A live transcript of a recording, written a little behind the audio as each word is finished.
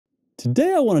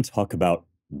Today, I want to talk about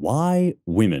why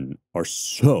women are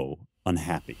so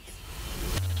unhappy.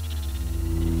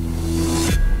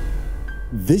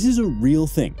 This is a real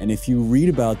thing, and if you read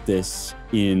about this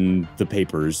in the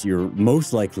papers, you're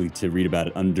most likely to read about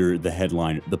it under the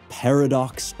headline, "The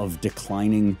Paradox of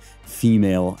Declining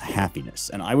Female Happiness."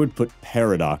 And I would put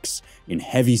paradox in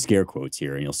heavy scare quotes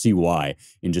here, and you'll see why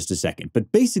in just a second.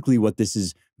 But basically what this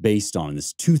is based on,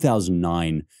 this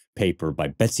 2009 paper by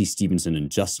Betsy Stevenson and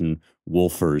Justin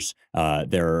Wolfers.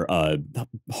 They're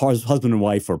husband and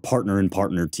wife, or partner and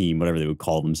partner team, whatever they would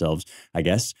call themselves, I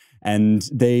guess. And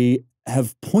they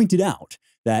have pointed out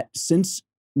that since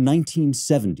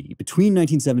 1970, between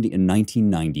 1970 and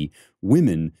 1990,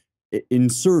 women in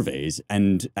surveys,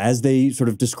 and as they sort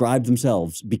of described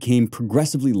themselves, became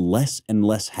progressively less and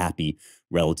less happy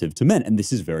relative to men. And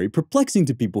this is very perplexing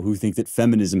to people who think that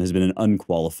feminism has been an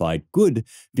unqualified good,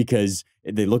 because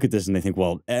they look at this and they think,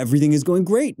 well, everything is going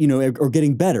great, or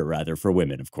getting better, rather, for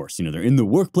women, of course. They're in the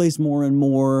workplace more and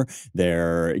more.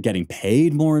 They're getting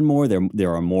paid more and more.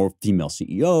 There are more female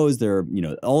CEOs. There are,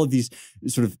 all of these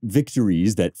sort of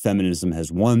victories that feminism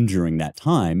has won during that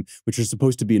time, which are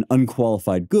supposed to be an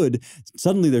unqualified good.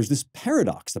 Suddenly there's this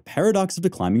paradox, the paradox of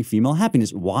declining female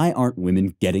happiness. Why aren't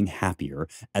women getting happier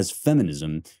as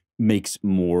feminism makes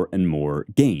more and more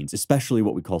gains, especially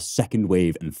what we call second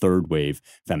wave and third wave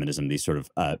feminism, these sort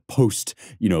of post,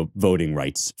 voting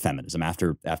rights feminism.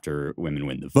 After women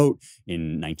win the vote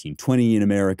in 1920 in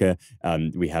America,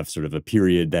 we have sort of a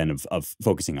period then of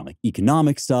focusing on like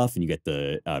economic stuff, and you get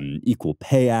the Equal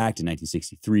Pay Act in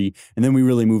 1963, and then we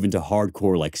really move into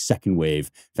hardcore like second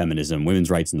wave feminism, women's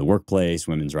rights in the workplace,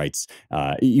 women's rights,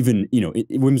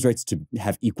 women's rights to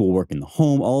have equal work in the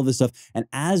home, all of this stuff. And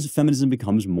as feminism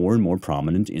becomes more and more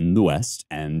prominent in the West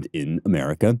and in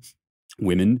America,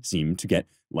 women seem to get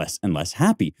less and less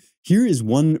happy. Here is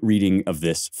one reading of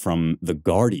this from The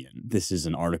Guardian. This is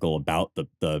an article about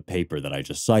the paper that I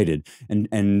just cited,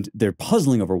 and they're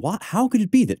puzzling over how could it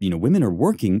be that women are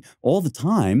working all the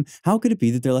time? How could it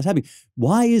be that they're less happy?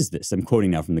 Why is this? I'm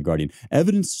quoting now from The Guardian.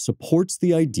 "Evidence supports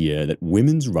the idea that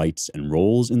women's rights and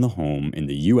roles in the home in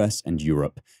the US and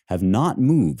Europe have not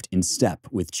moved in step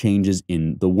with changes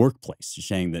in the workplace." She's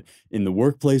saying that in the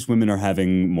workplace, women are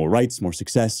having more rights, more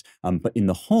success, but in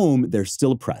the home, they're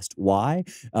still oppressed. Why?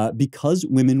 Because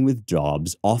women with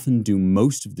jobs often do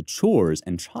most of the chores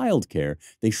and childcare,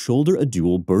 they shoulder a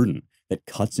dual burden that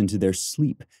cuts into their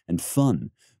sleep and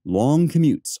fun. Long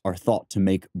commutes are thought to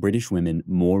make British women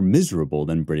more miserable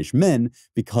than British men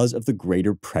because of the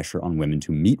greater pressure on women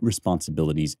to meet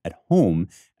responsibilities at home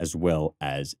as well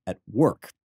as at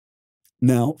work.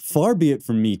 Now, far be it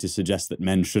from me to suggest that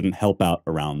men shouldn't help out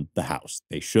around the house.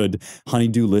 They should.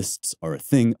 Honey-do lists are a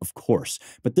thing, of course.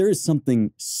 But there is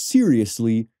something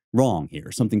seriously wrong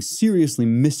here, something seriously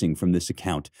missing from this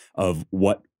account of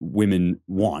what women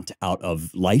want out of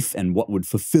life and what would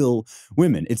fulfill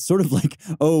women. It's sort of like,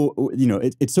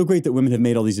 it's so great that women have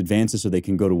made all these advances so they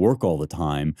can go to work all the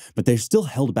time, but they're still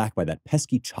held back by that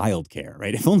pesky childcare,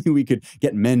 right? If only we could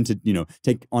get men to,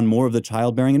 take on more of the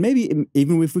childbearing, and maybe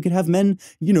even if we could have men,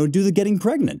 do the getting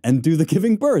pregnant and do the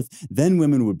giving birth, then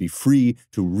women would be free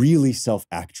to really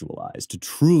self-actualize, to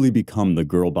truly become the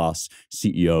girl boss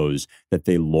CEOs that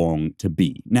they long to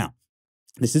be. Now,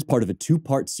 this is part of a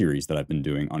two-part series that I've been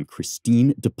doing on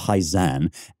Christine de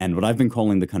Pizan and what I've been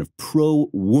calling the kind of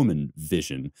pro-woman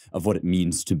vision of what it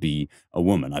means to be a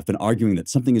woman. I've been arguing that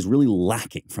something is really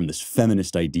lacking from this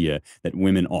feminist idea that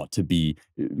women ought to be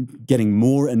getting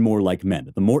more and more like men,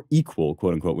 that the more equal,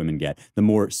 quote-unquote, women get, the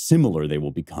more similar they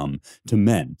will become to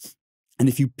men. And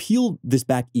if you peel this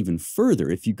back even further,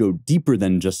 if you go deeper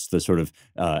than just the sort of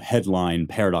headline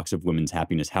paradox of women's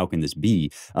happiness, how can this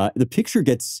be? The picture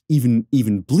gets even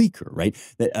bleaker, right?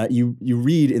 That you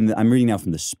read I'm reading now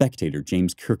from The Spectator.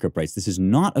 James Kirkup writes, "This is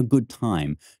not a good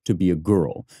time to be a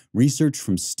girl. Research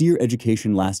from Steer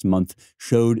Education last month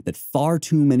showed that far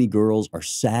too many girls are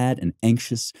sad and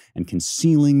anxious and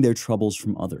concealing their troubles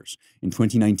from others. In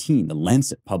 2019, The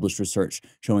Lancet published research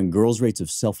showing girls' rates of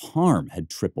self-harm had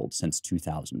tripled since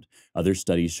 2000. Other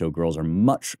studies show girls are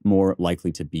much more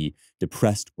likely to be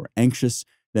depressed or anxious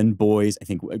than boys. I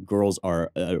think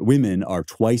women are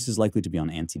twice as likely to be on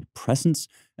antidepressants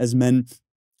as men.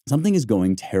 Something is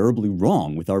going terribly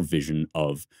wrong with our vision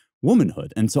of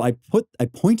womanhood. And so I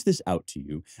point this out to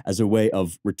you as a way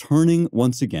of returning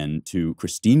once again to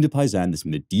Christine de Pizan, this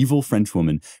medieval French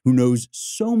woman who knows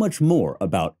so much more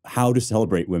about how to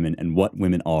celebrate women and what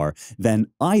women are than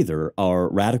either our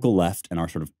radical left and our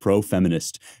sort of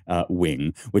pro-feminist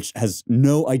wing, which has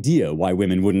no idea why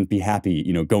women wouldn't be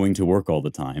happy, going to work all the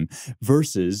time,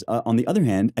 versus, on the other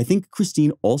hand, I think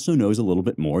Christine also knows a little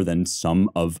bit more than some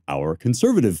of our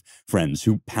conservative friends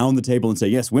who pound the table and say,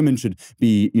 yes, women should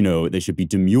be, they should be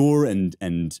demure and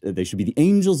they should be the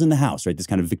angels in the house, right? This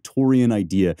kind of Victorian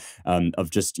idea of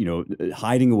just,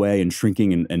 hiding away and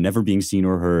shrinking and never being seen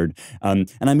or heard. And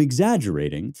I'm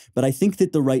exaggerating, but I think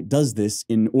that the right does this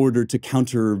in order to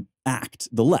counteract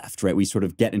the left, right? We sort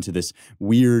of get into this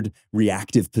weird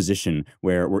reactive position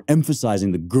where we're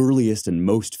emphasizing the girliest and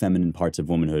most feminine parts of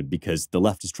womanhood because the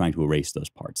left is trying to erase those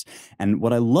parts. And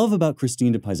what I love about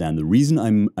Christine de Pizan, the reason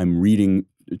I'm reading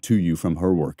to you from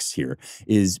her works here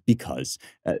is because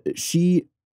she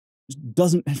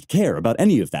doesn't care about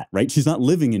any of that, right? She's not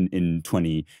living in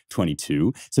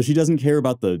 2022, so she doesn't care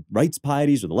about the right's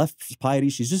pieties or the left's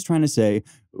pieties. She's just trying to say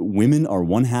women are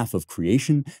one half of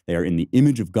creation. They are in the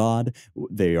image of God.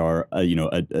 They are,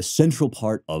 a central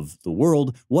part of the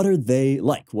world. What are they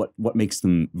like? What makes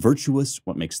them virtuous?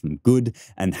 What makes them good?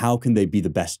 And how can they be the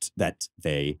best that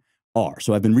they are?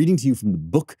 So I've been reading to you from the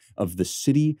book of the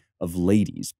City of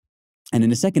Ladies. And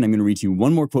in a second, I'm going to read to you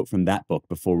one more quote from that book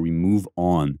before we move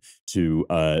on to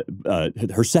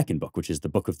her second book, which is the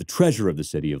book of the Treasure of the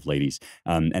City of Ladies.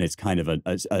 And it's kind of a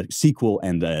sequel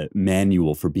and a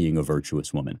manual for being a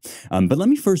virtuous woman. But let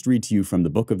me first read to you from the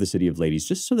book of the City of Ladies,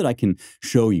 just so that I can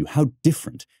show you how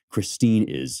different Christine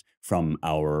is from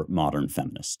our modern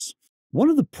feminists. One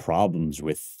of the problems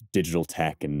with digital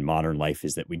tech and modern life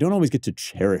is that we don't always get to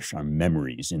cherish our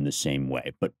memories in the same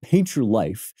way. But Paint Your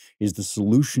Life is the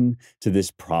solution to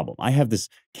this problem. I have this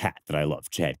cat that I love,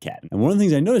 Chad Cat. And one of the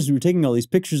things I noticed, we were taking all these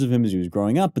pictures of him as he was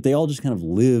growing up, but they all just kind of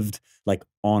lived like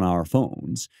on our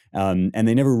phones. And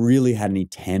they never really had any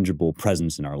tangible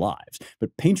presence in our lives.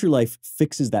 But Paint Your Life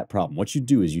fixes that problem. What you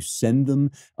do is you send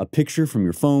them a picture from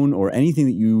your phone or anything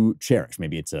that you cherish.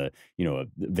 Maybe it's a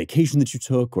vacation that you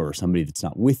took or somebody that's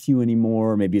not with you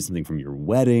anymore. Maybe it's something from your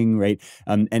wedding, right?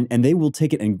 And they will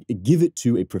take it and give it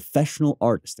to a professional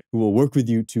artist who will work with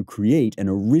you to create an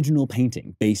original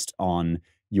painting based on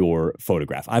your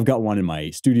photograph. I've got one in my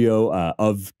studio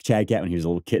of Chad Cat when he was a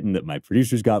little kitten that my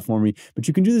producers got for me, but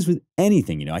you can do this with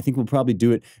anything. I think we'll probably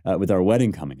do it with our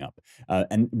wedding coming up.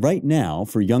 And right now,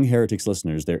 for Young Heretics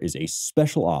listeners, there is a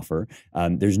special offer.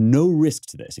 There's no risk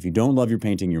to this. If you don't love your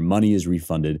painting, your money is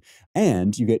refunded,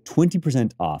 and you get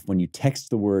 20% off when you text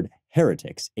the word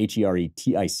Heretics,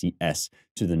 Heretics,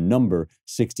 to the number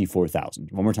 64,000.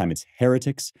 One more time, it's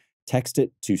Heretics. Text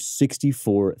it to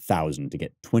 64,000 to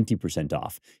get 20%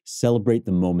 off. Celebrate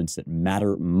the moments that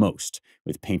matter most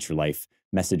with Paint Your Life.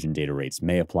 Message and data rates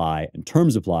may apply and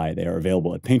terms apply. They are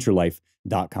available at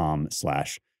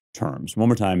paintyourlife.com/terms. One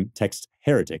more time, text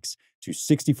Heretics to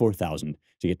 64,000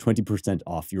 to get 20%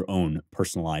 off your own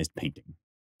personalized painting.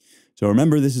 So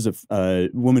remember, this is a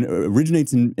woman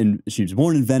originates she was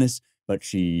born in Venice, but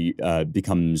she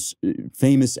becomes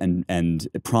famous and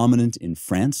prominent in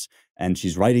France, and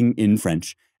she's writing in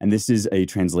French. And this is a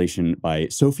translation by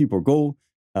Sophie Bourgault,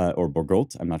 or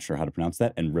Bourgault, I'm not sure how to pronounce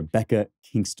that, and Rebecca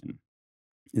Kingston.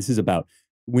 This is about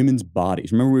women's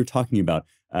bodies. Remember, we were talking about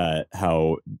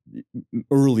how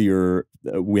earlier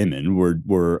women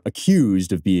were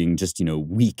accused of being just,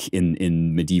 weak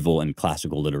in medieval and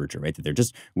classical literature, right? That they're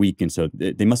just weak, and so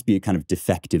they must be a kind of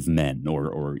defective men,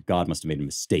 or God must have made a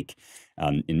mistake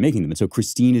in making them. And so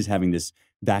Christine is having this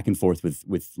back and forth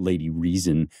with Lady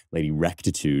Reason, Lady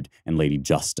Rectitude, and Lady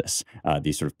Justice,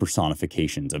 these sort of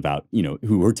personifications about,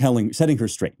 who are setting her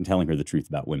straight and telling her the truth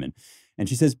about women. And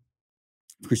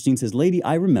Christine says, "Lady,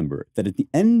 I remember that at the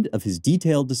end of his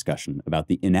detailed discussion about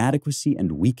the inadequacy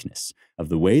and weakness of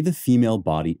the way the female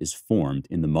body is formed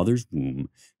in the mother's womb,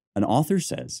 an author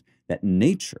says that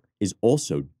nature is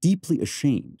also deeply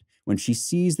ashamed when she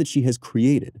sees that she has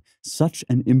created such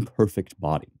an imperfect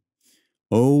body."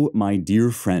 "Oh, my dear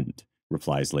friend,"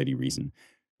 replies Lady Reason,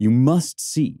 "you must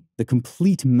see the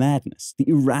complete madness, the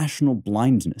irrational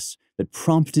blindness that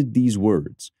prompted these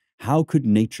words. How could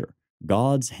nature,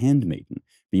 God's handmaiden,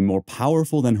 be more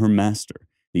powerful than her master,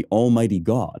 the Almighty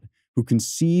God, who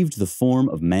conceived the form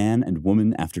of man and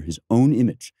woman after his own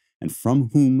image, and from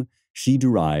whom she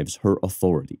derives her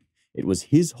authority? It was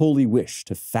his holy wish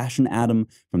to fashion Adam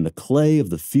from the clay of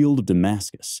the field of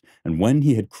Damascus, and when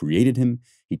he had created him,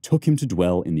 he took him to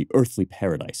dwell in the earthly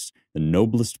paradise, the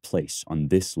noblest place on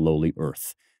this lowly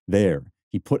earth. There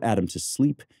he put Adam to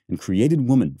sleep and created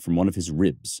woman from one of his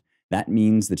ribs. That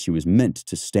means that she was meant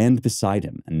to stand beside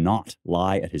him and not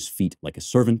lie at his feet like a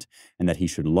servant, and that he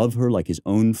should love her like his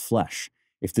own flesh.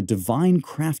 If the divine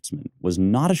craftsman was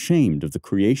not ashamed of the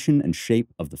creation and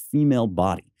shape of the female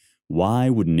body, why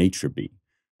would nature be?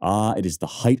 Ah, it is the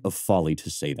height of folly to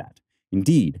say that.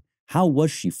 Indeed, how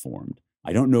was she formed?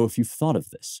 I don't know if you've thought of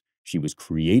this. She was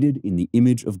created in the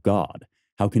image of God.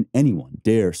 How can anyone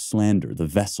dare slander the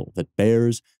vessel that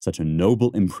bears such a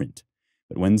noble imprint?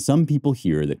 But when some people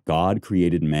hear that God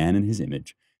created man in his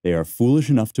image, they are foolish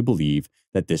enough to believe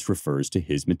that this refers to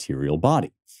his material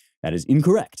body. That is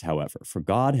incorrect, however, for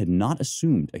God had not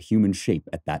assumed a human shape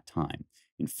at that time.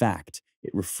 In fact,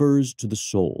 it refers to the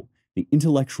soul, the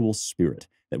intellectual spirit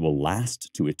that will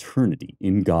last to eternity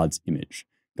in God's image.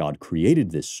 God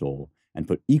created this soul and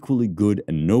put equally good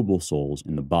and noble souls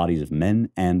in the bodies of men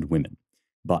and women.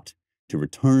 But to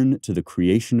return to the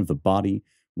creation of the body,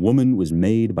 woman was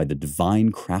made by the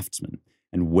divine craftsman.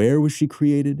 And where was she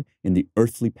created? In the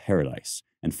earthly paradise.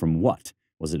 And from what?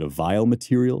 Was it a vile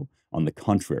material? On the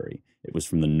contrary, it was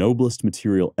from the noblest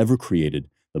material ever created,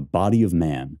 the body of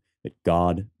man, that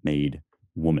God made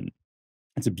woman.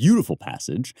 It's a beautiful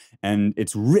passage, and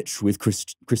it's rich with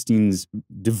Christine's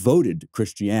devoted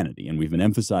Christianity, and we've been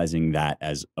emphasizing that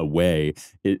as a way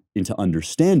into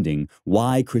understanding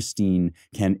why Christine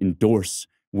can endorse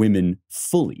women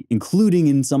fully, including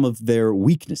in some of their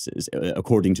weaknesses,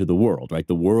 according to the world, right?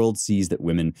 The world sees that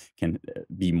women can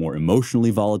be more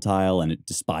emotionally volatile, and it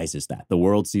despises that. The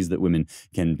world sees that women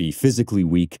can be physically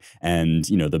weak, and,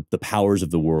 you know, the powers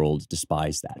of the world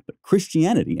despise that. But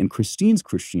Christianity, and Christine's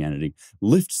Christianity,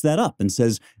 lifts that up and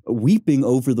says weeping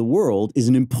over the world is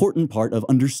an important part of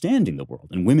understanding the world,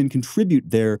 and women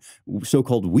contribute their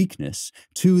so-called weakness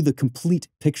to the complete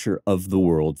picture of the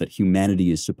world that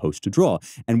humanity is supposed to draw.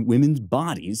 And women's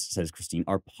bodies, says Christine,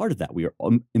 are part of that. We are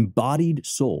embodied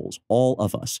souls, all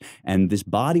of us. And this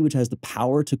body, which has the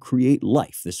power to create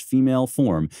life, this female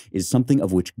form, is something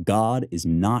of which God is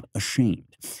not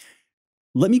ashamed.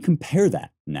 Let me compare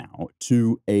that now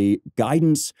to a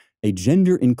guidance, a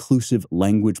gender-inclusive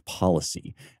language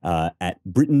policy at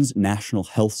Britain's National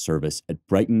Health Service at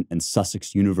Brighton and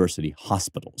Sussex University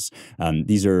hospitals.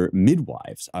 These are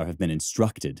midwives who have been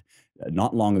instructed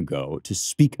not long ago to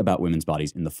speak about women's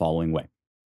bodies in the following way.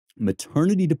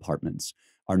 Maternity departments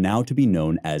are now to be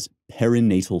known as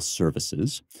perinatal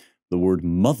services. The word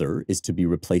mother is to be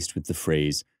replaced with the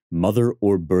phrase mother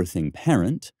or birthing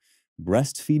parent.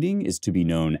 Breastfeeding is to be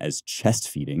known as chest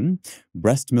feeding.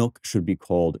 Breast milk should be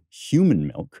called human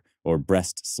milk, or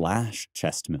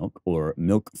breast/chest milk, or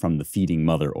milk from the feeding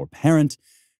mother or parent.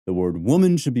 The word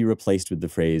woman should be replaced with the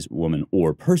phrase woman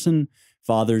or person.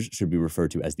 Fathers should be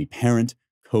referred to as the parent,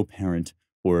 co-parent,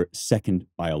 or second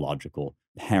biological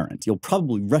parent. You'll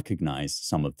probably recognize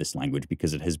some of this language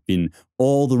because it has been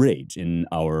all the rage in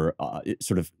our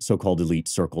sort of so-called elite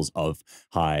circles of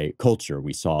high culture.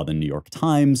 We saw the New York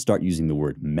Times start using the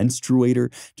word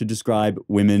menstruator to describe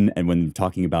women, and when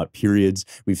talking about periods,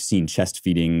 we've seen chest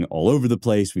feeding all over the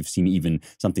place. We've seen even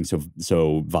something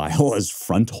so vile as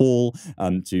front hole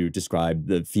to describe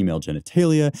the female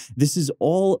genitalia. This is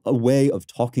all a way of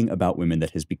talking about women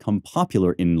that has become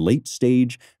popular in late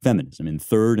stage feminism, in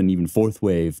third and even fourth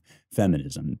wave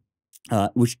feminism,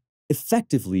 which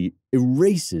effectively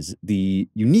erases the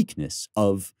uniqueness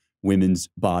of women's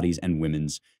bodies and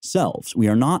women's selves. We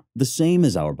are not the same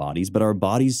as our bodies, but our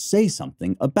bodies say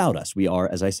something about us. We are,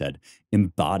 as I said,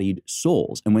 embodied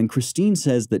souls. And when Christine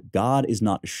says that God is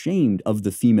not ashamed of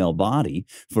the female body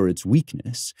for its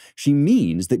weakness, she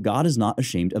means that God is not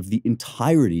ashamed of the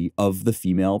entirety of the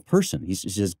female person. He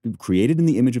says created in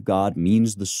the image of God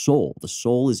means the soul. The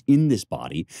soul is in this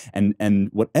body, and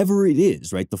whatever it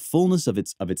is, right, the fullness of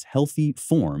its healthy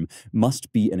form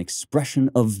must be an expression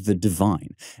of the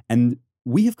divine. And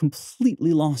we have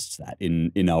completely lost that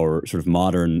in our sort of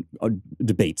modern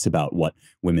debates about what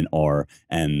women are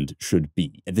and should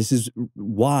be. And this is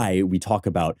why we talk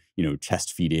about, you know,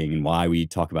 chest feeding, and why we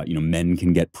talk about, you know, men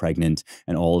can get pregnant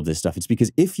and all of this stuff. It's because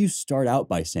if you start out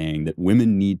by saying that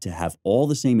women need to have all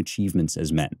the same achievements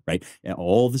as men, right?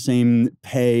 All the same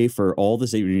pay for all the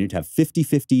same, you need to have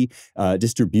 50-50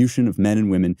 distribution of men and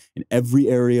women in every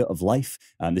area of life.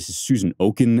 This is Susan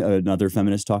Oken, another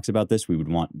feminist, talks about this. We would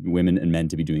want women and men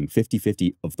to be doing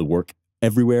 50-50 of the work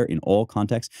everywhere in all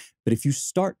contexts. But if you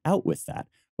start out with that,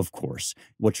 of course,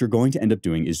 what you're going to end up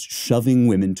doing is shoving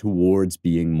women towards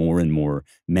being more and more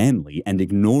manly and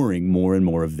ignoring more and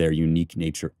more of their unique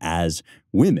nature as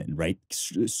women, right?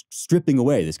 Stripping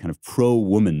away this kind of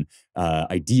pro-woman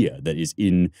idea that is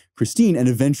in Christine. And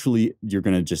eventually you're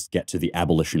going to just get to the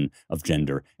abolition of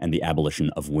gender and the abolition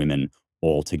of women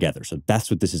altogether. So that's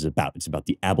what this is about. It's about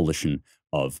the abolition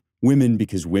of women,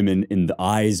 because women in the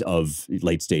eyes of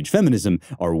late stage feminism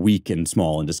are weak and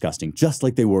small and disgusting, just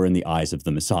like they were in the eyes of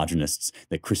the misogynists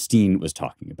that Christine was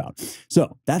talking about.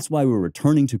 So that's why we're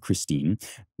returning to Christine.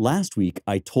 Last week,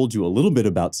 I told you a little bit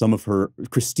about some of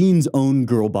Christine's own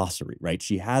girl bossery, right?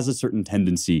 She has a certain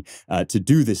tendency to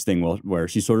do this thing where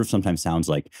she sort of sometimes sounds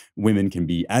like women can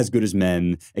be as good as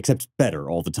men, except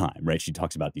better all the time, right? She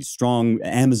talks about these strong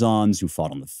Amazons who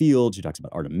fought on the field. She talks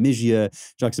about Artemisia.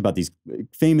 She talks about these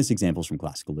famous examples from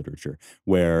classical literature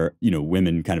where,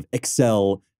 women kind of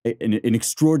excel in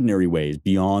extraordinary ways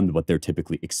beyond what they're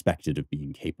typically expected of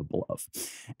being capable of.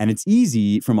 And it's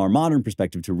easy from our modern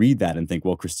perspective to read that and think,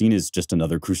 well, Christine is just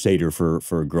another crusader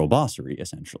for girl bossery,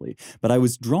 essentially. But I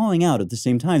was drawing out at the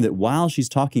same time that while she's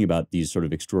talking about these sort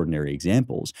of extraordinary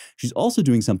examples, she's also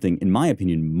doing something, in my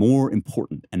opinion, more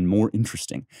important and more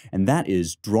interesting. And that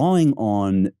is drawing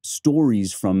on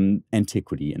stories from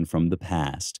antiquity and from the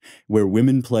past where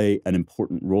women play an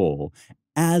important role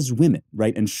as women,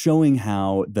 right? And showing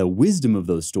how the wisdom of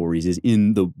those stories is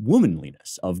in the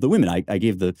womanliness of the women. I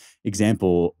gave the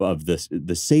example of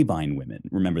the Sabine women.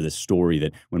 Remember this story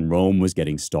that when Rome was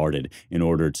getting started, in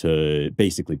order to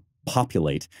basically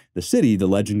populate the city, the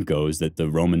legend goes that the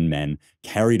Roman men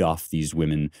carried off these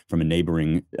women from a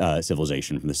neighboring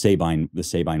civilization, from the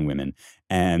Sabine women.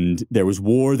 And there was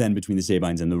war then between the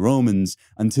Sabines and the Romans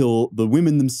until the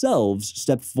women themselves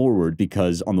stepped forward,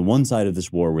 because on the one side of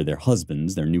this war were their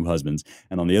husbands, their new husbands,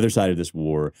 and on the other side of this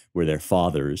war were their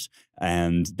fathers.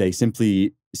 And they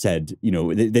simply said,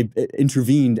 they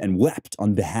intervened and wept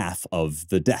on behalf of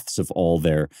the deaths of all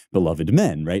their beloved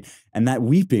men, right? And that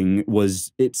weeping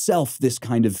was itself this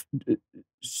kind of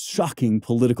shocking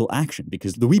political action,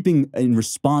 because the weeping in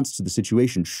response to the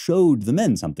situation showed the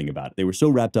men something about it. They were so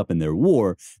wrapped up in their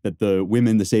war that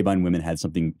the Sabine women had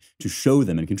something to show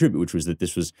them and contribute, which was that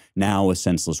this was now a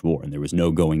senseless war and there was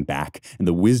no going back. And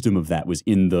the wisdom of that was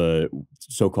in the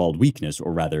so-called weakness,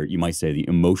 or rather, you might say the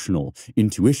emotional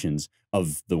intuitions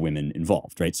of the women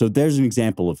involved, right? So there's an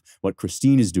example of what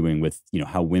Christine is doing with,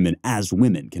 how women as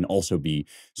women can also be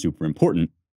super important.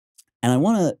 And I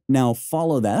want to now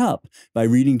follow that up by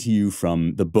reading to you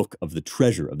from the book of The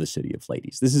Treasure of the City of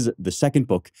Ladies. This is the second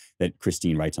book that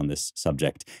Christine writes on this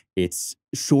subject. It's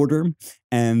shorter,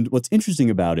 and what's interesting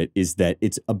about it is that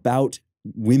it's about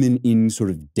women in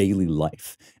sort of daily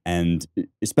life. And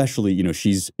especially,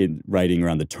 she's writing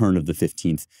around the turn of the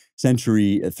 15th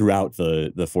century, throughout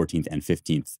the 14th and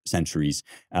 15th centuries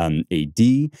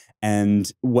AD.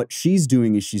 And what she's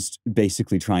doing is she's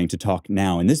basically trying to talk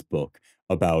now in this book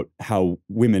about how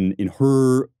women in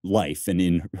her life and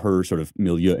in her sort of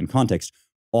milieu and context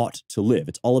ought to live.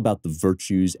 It's all about the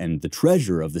virtues, and the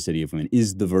treasure of the City of Women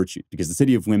is the virtue, because the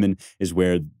City of Women is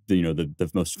where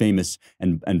the most famous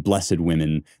and blessed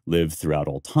women live throughout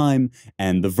all time,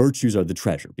 and the virtues are the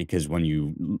treasure, because when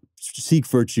you seek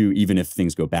virtue, even if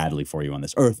things go badly for you on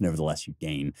this earth, nevertheless you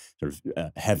gain sort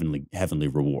of heavenly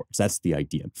rewards. That's the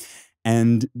idea.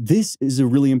 And this is a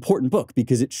really important book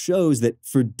because it shows that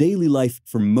for daily life,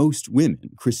 for most women,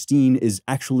 Christine is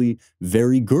actually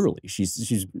very girly.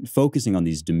 She's focusing on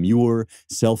these demure,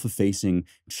 self-effacing,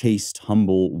 chaste,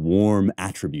 humble, warm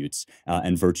attributes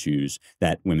and virtues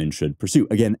that women should pursue.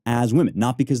 Again, as women,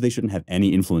 not because they shouldn't have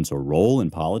any influence or role in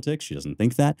politics. She doesn't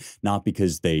think that. Not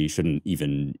because they shouldn't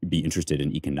even be interested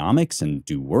in economics and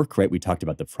do work, right? We talked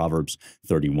about the Proverbs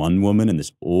 31 woman and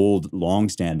this old,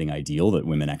 long-standing ideal that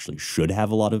women actually should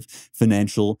have a lot of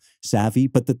financial savvy,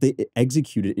 but that they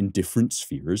execute it in different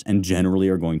spheres and generally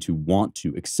are going to want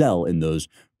to excel in those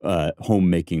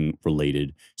homemaking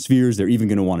related spheres. They're even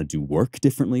going to want to do work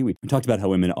differently. We talked about how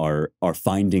women are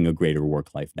finding a greater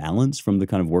work-life balance from the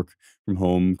kind of work from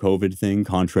home COVID thing,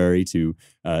 contrary to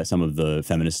some of the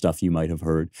feminist stuff you might have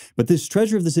heard. But this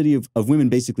treasure of the City of Women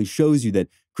basically shows you that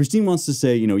Christine wants to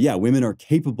say, yeah, women are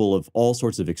capable of all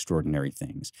sorts of extraordinary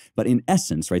things. But in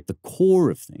essence, right, the core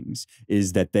of things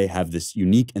is that they have this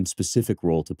unique and specific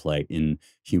role to play in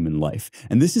human life.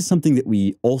 And this is something that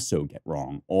we also get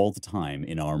wrong all the time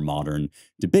in our modern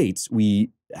debates.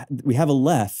 We have a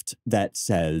left that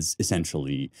says,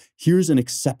 essentially, here's an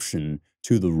exception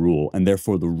to the rule, and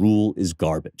therefore the rule is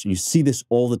garbage. And you see this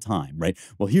all the time, right?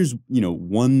 Well, here's,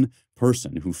 one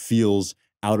person who feels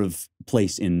out of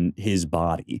place in his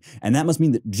body, and that must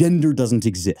mean that gender doesn't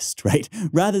exist, right?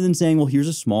 Rather than saying, well, here's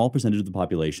a small percentage of the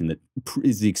population that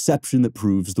is the exception that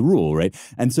proves the rule, right?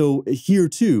 And so here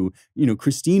too, you know,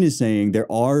 Christine is saying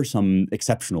there are some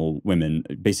exceptional women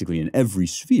basically in every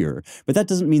sphere, but that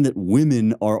doesn't mean that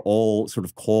women are all sort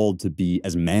of called to be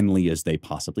as manly as they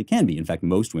possibly can be. In fact,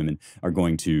 most women are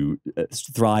going to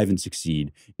thrive and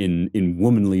succeed in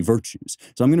womanly virtues.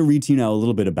 So I'm going to read to you now a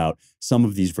little bit about some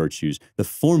of these virtues, the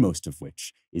foremost of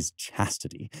which is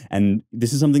chastity. And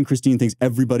this is something Christine thinks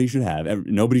everybody should have.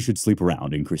 Nobody should sleep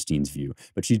around in Christine's view,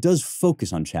 but she does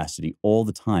focus on chastity all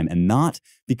the time, and not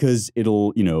because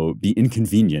it'll, you know, be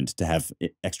inconvenient to have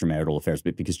extramarital affairs,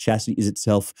 but because chastity is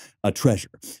itself a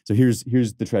treasure. So here's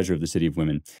the treasure of the City of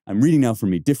Women. I'm reading now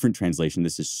from a different translation.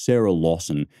 This is Sarah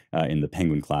Lawson in the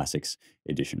Penguin Classics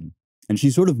edition. And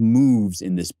she sort of moves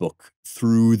in this book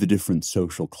through the different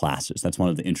social classes. That's one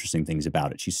of the interesting things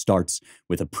about it. She starts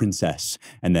with a princess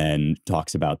and then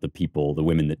talks about the people, the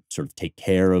women that sort of take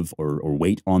care of or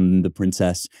wait on the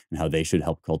princess and how they should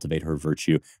help cultivate her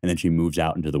virtue. And then she moves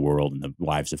out into the world and the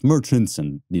wives of merchants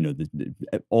and, you know,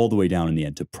 all the way down in the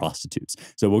end to prostitutes.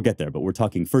 So we'll get there, but we're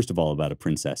talking first of all about a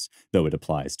princess, though it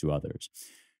applies to others.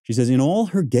 She says, in all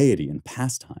her gaiety and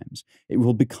pastimes, it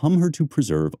will become her to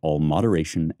preserve all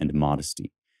moderation and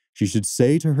modesty. She should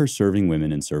say to her serving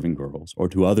women and serving girls, or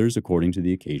to others according to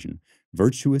the occasion,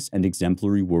 virtuous and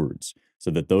exemplary words,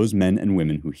 so that those men and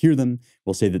women who hear them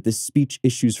will say that this speech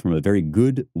issues from a very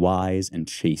good, wise, and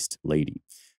chaste lady.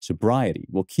 Sobriety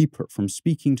will keep her from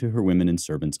speaking to her women and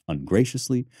servants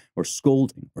ungraciously, or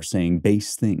scolding, or saying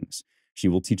base things. She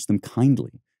will teach them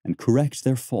kindly and correct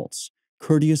their faults,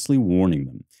 courteously warning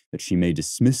them that she may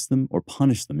dismiss them or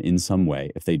punish them in some way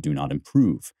if they do not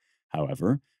improve.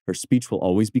 However, her speech will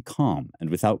always be calm and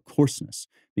without coarseness,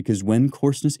 because when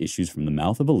coarseness issues from the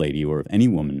mouth of a lady or of any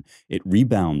woman, it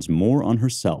rebounds more on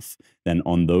herself than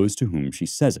on those to whom she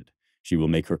says it. She will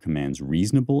make her commands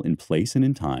reasonable in place and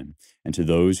in time, and to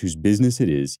those whose business it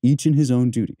is, each in his own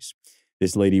duties.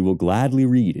 This lady will gladly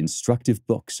read instructive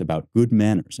books about good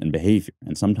manners and behavior,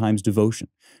 and sometimes devotion,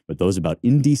 but those about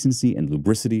indecency and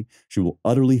lubricity she will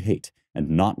utterly hate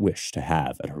and not wish to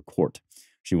have at her court.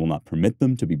 She will not permit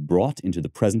them to be brought into the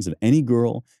presence of any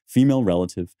girl, female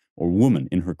relative, or woman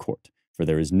in her court, for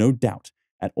there is no doubt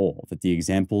at all that the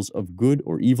examples of good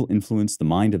or evil influence the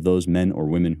mind of those men or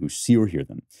women who see or hear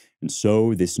them. And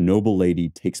so this noble lady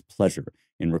takes pleasure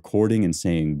in recording and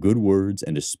saying good words,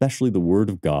 and especially the word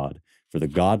of God, for the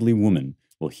godly woman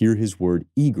will hear his word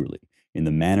eagerly in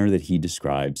the manner that he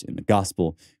describes in the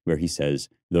gospel, where he says,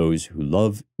 those who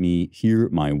love me hear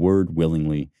my word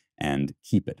willingly and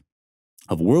keep it.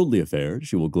 Of worldly affairs,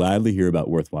 she will gladly hear about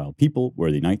worthwhile people,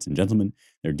 worthy knights and gentlemen,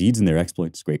 their deeds and their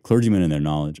exploits, great clergymen and their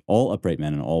knowledge, all upright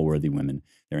men and all worthy women,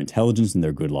 their intelligence and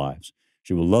their good lives.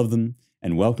 She will love them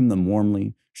and welcome them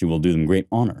warmly. She will do them great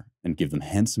honor and give them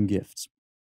handsome gifts.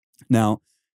 Now,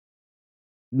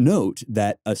 note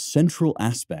that a central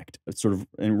aspect, sort of,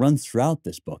 and runs throughout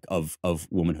this book of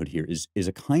womanhood here, is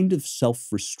a kind of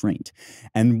self-restraint.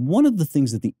 And one of the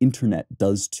things that the internet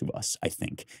does to us, I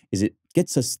think, is it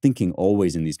gets us thinking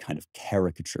always in these kind of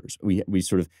caricatures. We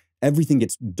sort of, everything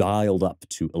gets dialed up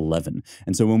to 11.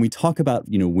 And so when we talk about,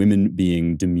 you know, women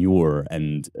being demure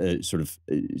and sort of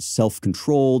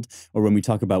self-controlled, or when we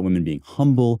talk about women being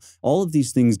humble, all of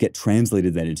these things get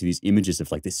translated then into these images of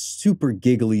like this super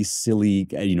giggly, silly,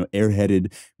 you know,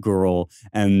 airheaded girl.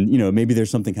 And, you know, maybe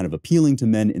there's something kind of appealing to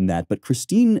men in that. But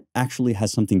Christine actually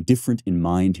has something different in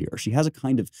mind here. She has a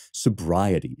kind of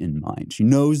sobriety in mind. She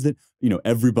knows that, you know,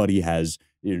 everybody has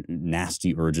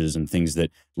nasty urges and things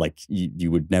that like you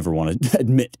would never want to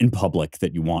admit in public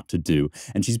that you want to do.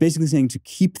 And she's basically saying to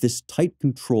keep this tight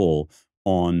control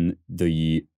on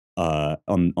the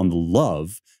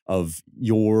love of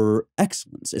your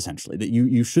excellence, essentially, that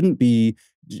you shouldn't be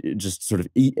just sort of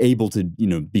able to, you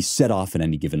know, be set off at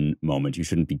any given moment. You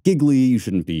shouldn't be giggly. You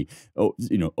shouldn't be,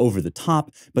 you know, over the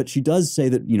top. But she does say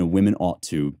that, you know, women ought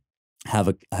to have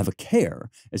a care,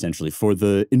 essentially, for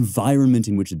the environment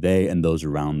in which they and those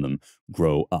around them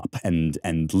grow up and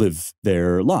live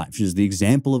their lives. She's the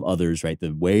example of others, right?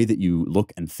 The way that you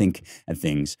look and think at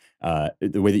things,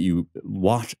 the way that you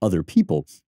watch other people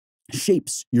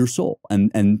shapes your soul.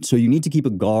 And so you need to keep a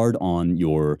guard on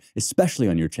especially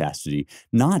on your chastity,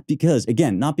 not because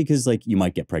like you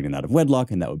might get pregnant out of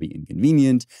wedlock and that would be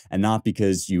inconvenient, and not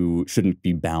because you shouldn't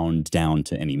be bound down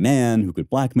to any man who could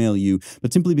blackmail you,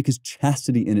 but simply because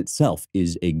chastity in itself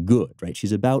is a good, right?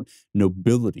 She's about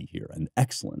nobility here and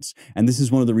excellence. And this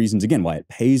is one of the reasons, again, why it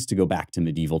pays to go back to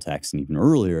medieval texts and even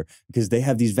earlier, because they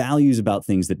have these values about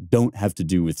things that don't have to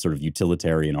do with sort of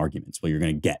utilitarian arguments. Well, you're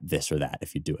going to get this or that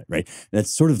if you do it, right? right?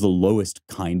 That's sort of the lowest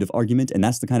kind of argument, and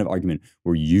that's the kind of argument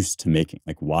we're used to making.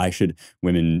 Like, why should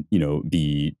women,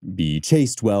 be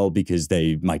chaste? Well, because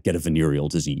they might get a venereal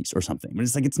disease or something. But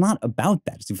it's like, it's not about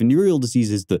that. The venereal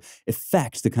disease is the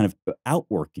effect, the kind of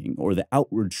outworking or the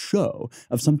outward show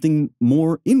of something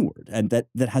more inward, and that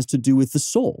has to do with the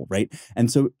soul, right?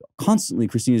 And so constantly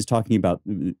Christine is talking about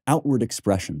outward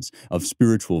expressions of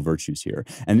spiritual virtues here.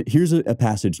 And here's a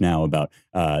passage now about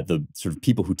the sort of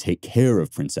people who take care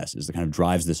of princesses that kind of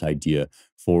drives this idea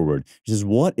forward. She says,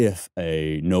 what if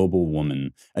a noble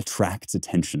woman attracts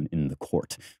attention in the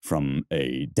court from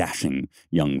a dashing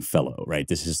young fellow, right?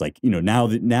 This is like,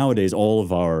 nowadays all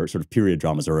of our sort of period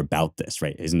dramas are about this,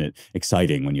 right? Isn't it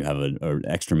exciting when you have an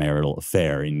extramarital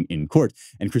affair in court?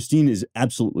 And Christine is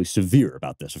absolutely severe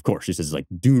about this, of course. She says, like,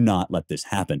 do not let this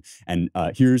happen. And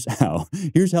here's how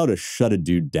to shut a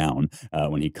dude down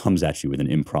when he comes at you with an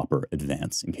improper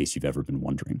advance, in case you've ever been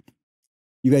wondering.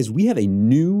 You guys, we have a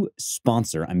new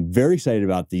sponsor. I'm very excited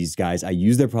about these guys. I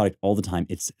use their product all the time.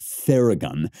 It's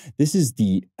Theragun. This is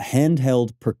the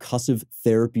handheld percussive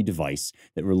therapy device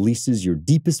that releases your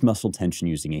deepest muscle tension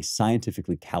using a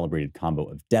scientifically calibrated combo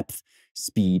of depth,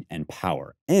 speed, and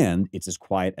power. And it's as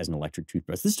quiet as an electric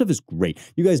toothbrush. This stuff is great.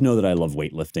 You guys know that I love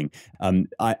weightlifting.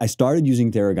 I started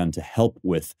using Theragun to help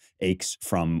with aches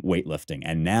from weightlifting,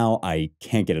 and now I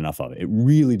can't get enough of it. It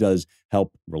really does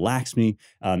help relax me,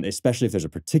 especially if there's a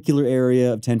particular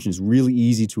area of tension. It's really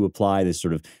easy to apply this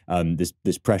sort of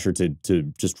this pressure to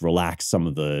just relax some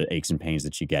of the aches and pains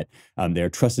that you get. They're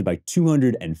trusted by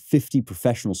 250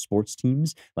 professional sports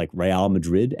teams like Real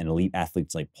Madrid and elite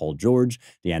athletes like Paul George,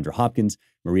 DeAndre Hopkins,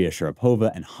 Maria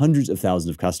Sharapova, and hundreds of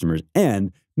thousands of customers,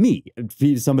 and me,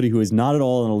 somebody who is not at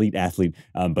all an elite athlete,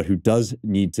 but who does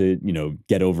need to,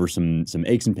 get over some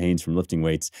aches and pains from lifting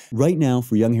weights. Right now,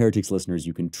 for Young Heretics listeners,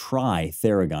 you can try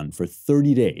Theragun for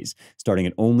 30 days, starting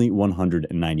at only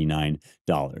 $199.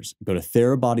 Go to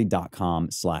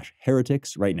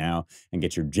therabody.com/heretics right now and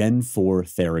get your Gen 4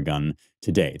 Theragun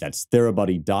today. That's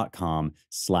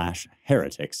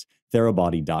therabody.com/heretics,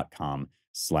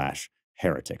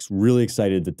 therabody.com/heretics. Really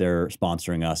excited that they're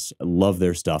sponsoring us. I love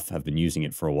their stuff. Have been using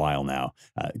it for a while now.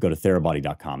 Go to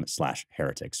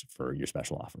therabody.com/heretics for your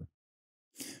special offer.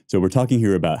 So we're talking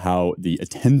here about how the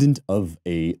attendant of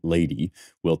a lady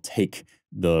will take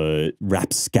the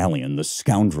rapscallion, the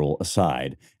scoundrel,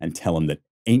 aside and tell him that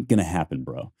ain't gonna happen,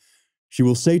 bro. She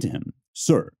will say to him,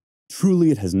 "Sir, truly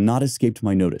it has not escaped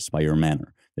my notice by your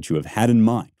manner that you have had in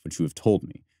mind what you have told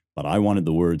me, but I wanted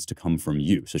the words to come from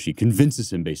you." So she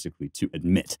convinces him basically to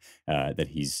admit that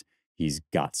he's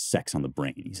got sex on the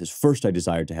brain. He says, "First, I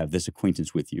desired to have this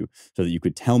acquaintance with you so that you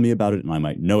could tell me about it and I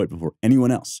might know it before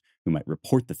anyone else who might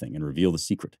report the thing and reveal the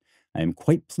secret. I am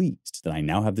quite pleased that I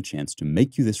now have the chance to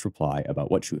make you this reply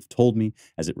about what you have told me,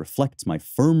 as it reflects my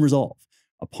firm resolve,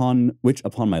 upon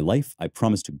my life I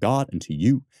promise to God and to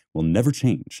you will never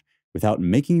change. Without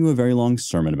making you a very long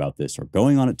sermon about this or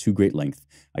going on at too great length,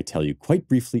 I tell you quite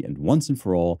briefly and once and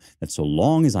for all that so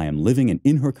long as I am living and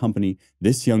in her company,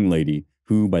 this young lady,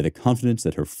 who, by the confidence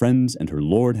that her friends and her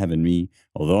Lord have in me,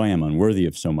 although I am unworthy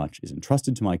of so much, is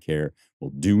entrusted to my care, will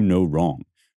do no wrong,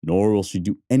 nor will she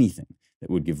do anything that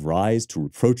would give rise to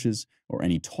reproaches or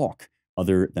any talk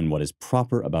other than what is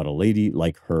proper about a lady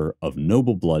like her of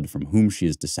noble blood from whom she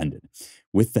is descended.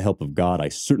 With the help of God, I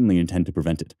certainly intend to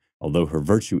prevent it, although her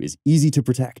virtue is easy to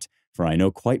protect, for I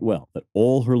know quite well that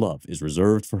all her love is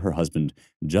reserved for her husband,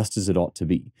 just as it ought to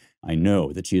be. I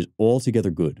know that she is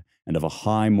altogether good and of a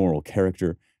high moral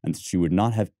character, and that she would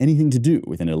not have anything to do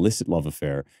with an illicit love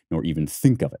affair, nor even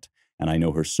think of it. And I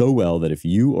know her so well that if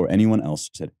you or anyone else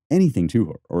said anything to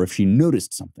her, or if she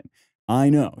noticed something, I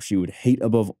know she would hate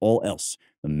above all else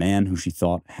the man who she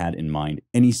thought had in mind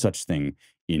any such thing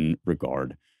in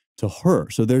regard to her."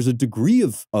 So there's a degree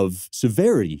of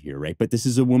severity here, right? But this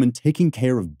is a woman taking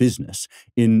care of business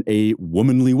in a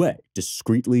womanly way,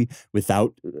 discreetly,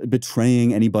 without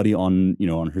betraying anybody on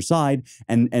her side,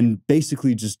 and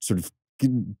basically just sort of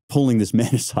pulling this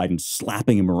man aside and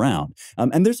slapping him around.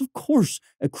 And there's, of course,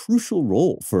 a crucial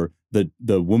role for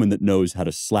the woman that knows how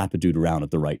to slap a dude around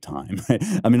at the right time. Right?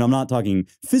 I mean, I'm not talking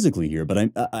physically here, but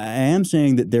I am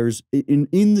saying that there's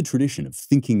in the tradition of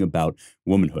thinking about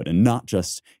womanhood, and not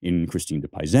just in Christine de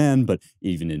Pizan, but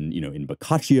even in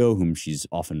Boccaccio, whom she's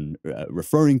often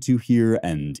referring to here,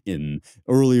 and in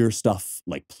earlier stuff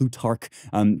like Plutarch.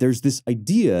 There's this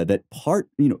idea that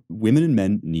women and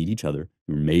men need each other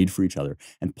We were made for each other.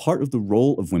 And part of the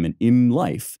role of women in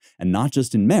life, and not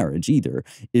just in marriage either,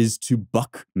 is to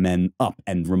buck men up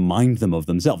and remind them of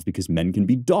themselves, because men can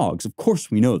be dogs. Of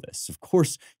course we know this. Of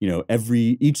course,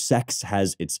 each sex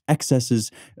has its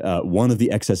excesses. One of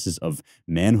the excesses of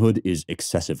manhood is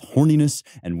excessive horniness,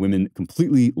 and women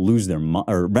completely lose their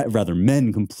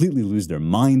men completely lose their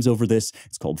minds over this.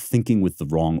 It's called thinking with the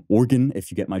wrong organ,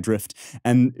 if you get my drift.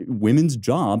 And women's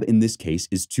job in this case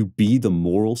is to be the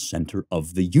moral center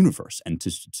of the universe, and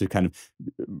to kind of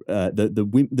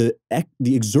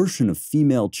the exertion of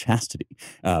female chastity,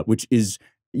 which is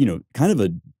kind of a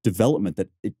development that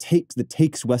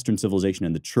takes Western civilization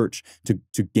and the church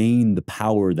to gain the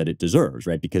power that it deserves,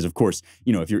 right? Because of course,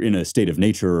 if you're in a state of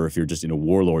nature, or if you're just in a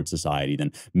warlord society,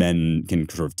 then men can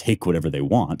sort of take whatever they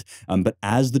want. But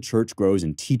as the church grows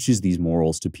and teaches these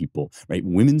morals to people, right,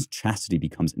 women's chastity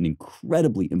becomes an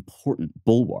incredibly important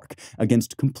bulwark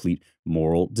against complete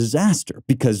moral disaster.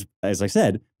 Because, as I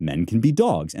said, men can be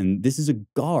dogs, and this is a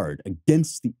guard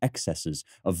against the excesses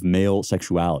of male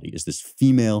sexuality, is this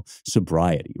female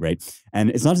sobriety, right?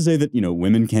 And it's not to say that,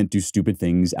 women can't do stupid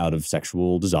things out of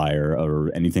sexual desire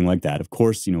or anything like that. Of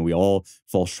course, we all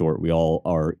fall short. We all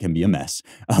can be a mess.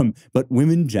 But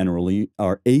women generally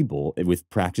are able, with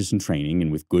practice and training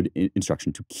and with good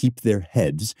instruction, to keep their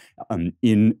heads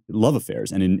in love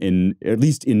affairs, and in at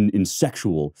least in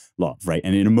sexual love, right?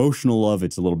 And in emotional love,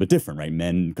 it's a little bit different, right?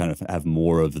 Men kind of have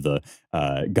more of the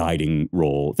guiding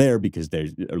role there, because they're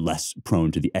less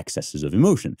prone to the excesses of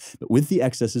emotion. But with the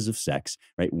excesses of sex,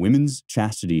 right, women's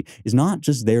chastity is not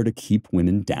just there to keep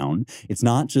women down. It's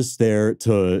not just there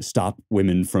to stop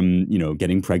women from,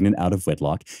 getting pregnant out of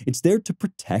wedlock. It's there to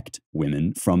protect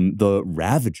women from the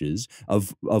ravages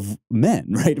of men,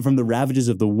 right? From the ravages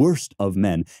of the worst of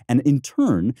men. And in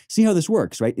turn, see how this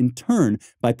works, right? In turn,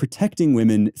 by protecting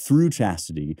women through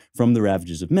chastity from the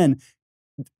ravages of men,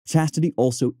 chastity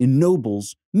also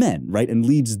ennobles men, right? And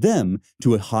leads them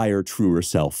to a higher, truer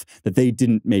self that they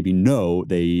didn't maybe know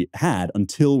they had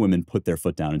until women put their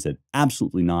foot down and said,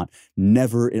 absolutely not.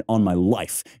 Never on my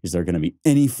life is there going to be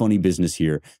any funny business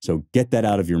here. So get that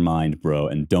out of your mind, bro.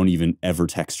 And don't even ever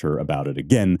text her about it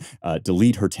again.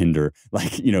 Delete her Tinder,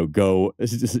 go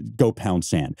pound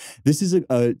sand. This is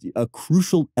a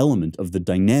crucial element of the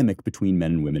dynamic between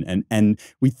men and women. And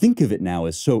we think of it now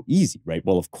as so easy, right?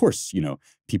 Well, of course,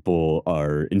 people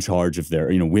are in charge of their,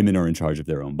 women are in charge of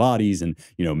their own bodies, and,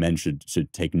 men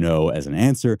should take no as an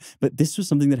answer. But this was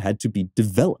something that had to be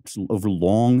developed over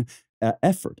long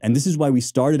effort. And this is why we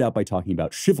started out by talking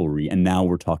about chivalry, and now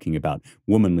we're talking about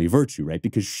womanly virtue, right?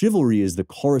 Because chivalry is the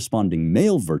corresponding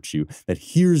male virtue that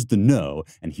hears the no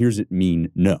and hears it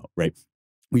mean no, right?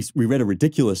 We read a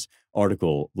ridiculous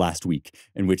article last week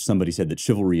in which somebody said that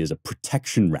chivalry is a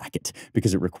protection racket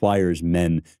because it requires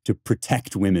men to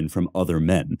protect women from other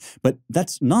men. But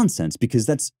that's nonsense, because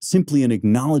that's simply an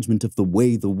acknowledgement of the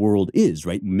way the world is,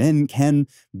 right? Men can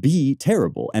be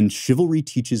terrible, and chivalry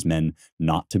teaches men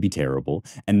not to be terrible.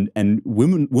 And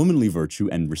womanly virtue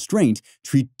and restraint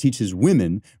teaches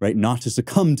women, right, not to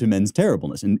succumb to men's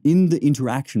terribleness. And in the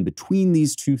interaction between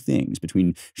these two things,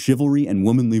 between chivalry and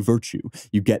womanly virtue,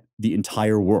 you get the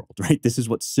entire world, right? This is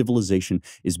what civilization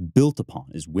is built upon,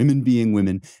 is women being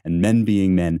women and men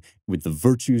being men, with the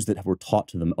virtues that were taught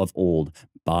to them of old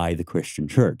by the Christian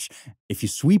church. If you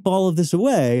sweep all of this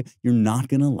away, you're not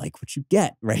going to like what you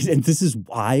get, right? And this is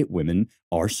why women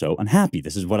are so unhappy.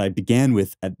 This is what I began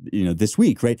with this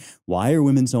week, right? Why are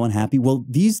women so unhappy? Well,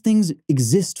 these things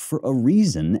exist for a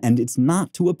reason, and it's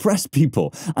not to oppress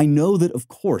people. I know that, of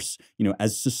course,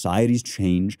 as societies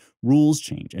change, rules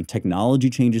change, and technology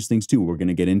changes things too. We're going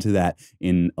to get into that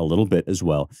in a little bit as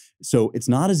well. So it's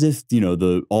not as if,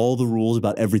 all the rules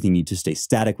about everything need to stay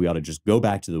static. We ought to just go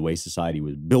back to the way society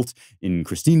was built in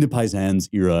Christine de Pizan's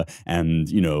era, and,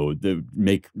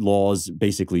 make laws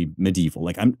basically medieval.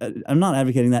 Like, I'm not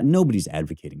advocating that. Nobody's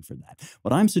advocating for that.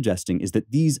 What I'm suggesting is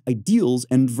that these ideals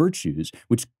and virtues,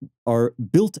 which are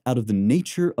built out of the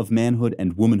nature of manhood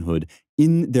and womanhood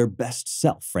in their best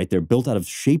self, right? They're built out of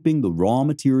shaping the raw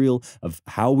material of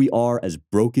how we are as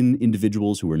broken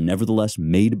individuals who are nevertheless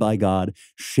made by God,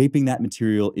 shaping that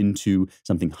material into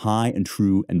something high and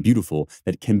true and beautiful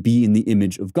that can be in the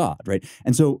image of God, right?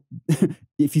 And so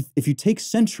if you take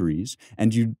centuries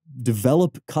and you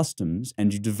develop customs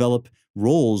and you develop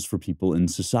roles for people in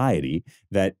society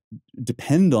that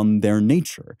depend on their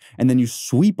nature, and then you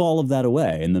sweep all of that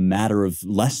away in the matter of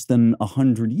less than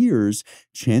 100 years,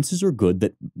 chances are good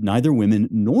that neither women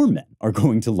nor men are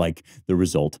going to like the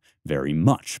result very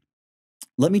much.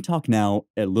 Let me talk now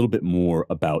a little bit more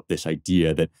about this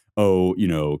idea that,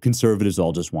 oh, conservatives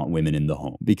all just want women in the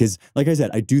home. Because, like I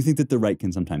said, I do think that the right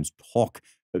can sometimes talk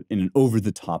in an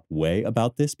over-the-top way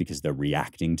about this because they're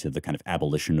reacting to the kind of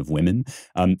abolition of women.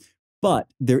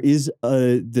 But there is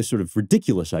this sort of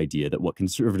ridiculous idea that what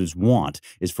conservatives want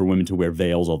is for women to wear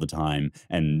veils all the time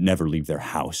and never leave their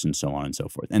house and so on and so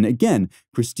forth. And again,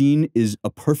 Christine is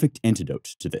a perfect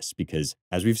antidote to this because,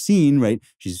 as we've seen, right,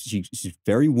 she's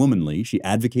very womanly. She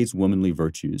advocates womanly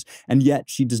virtues. And yet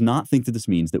she does not think that this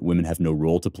means that women have no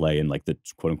role to play in like the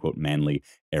quote unquote manly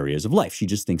areas of life. She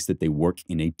just thinks that they work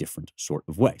in a different sort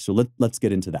of way. So let's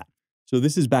get into that. So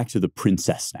this is back to the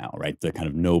princess now, right? The kind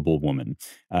of noble woman.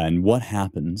 And what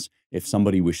happens if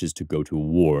somebody wishes to go to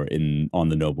war on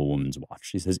the noble woman's watch?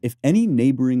 She says, if any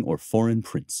neighboring or foreign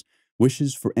prince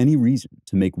wishes for any reason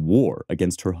to make war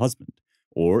against her husband,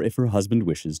 or if her husband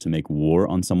wishes to make war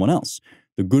on someone else,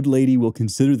 the good lady will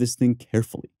consider this thing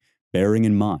carefully, bearing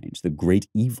in mind the great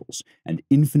evils and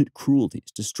infinite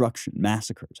cruelties, destruction,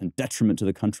 massacres, and detriment to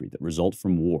the country that result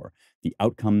from war. The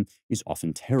outcome is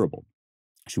often terrible.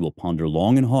 She will ponder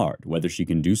long and hard whether she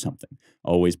can do something,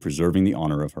 always preserving the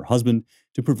honor of her husband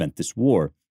to prevent this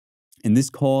war. In this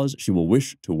cause, she will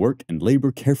wish to work and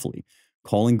labor carefully,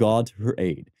 calling God to her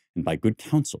aid, and by good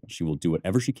counsel she will do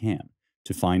whatever she can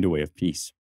to find a way of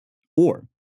peace. Or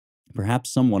perhaps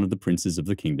some one of the princes of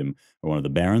the kingdom, or one of the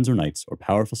barons or knights or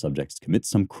powerful subjects commits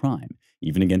some crime,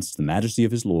 even against the majesty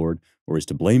of his lord, or is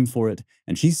to blame for it,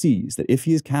 and she sees that if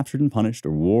he is captured and punished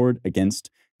or warred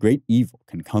against, great evil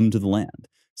can come to the land.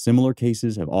 Similar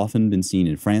cases have often been seen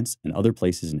in France and other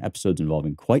places in episodes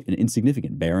involving quite an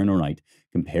insignificant baron or knight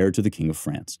compared to the king of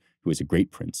France, who is a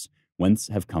great prince, whence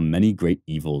have come many great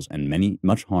evils and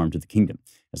much harm to the kingdom,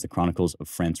 as the chronicles of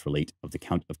France relate of the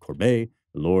Count of Corbeil,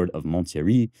 the Lord of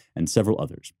Montthierry, and several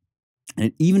others. And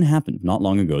it even happened not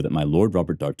long ago that my Lord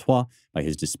Robert d'Artois, by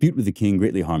his dispute with the king,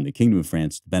 greatly harmed the kingdom of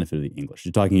France to the benefit of the English.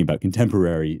 She's talking about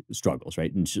contemporary struggles,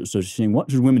 right? And so she's saying,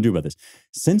 what should women do about this?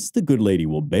 Since the good lady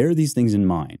will bear these things in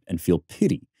mind and feel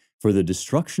pity for the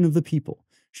destruction of the people,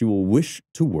 she will wish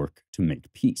to work to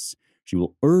make peace. She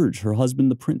will urge her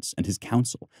husband, the prince, and his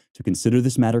council to consider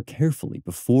this matter carefully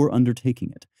before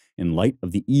undertaking it, in light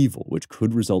of the evil which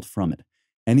could result from it.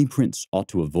 Any prince ought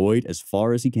to avoid as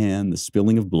far as he can the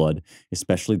spilling of blood,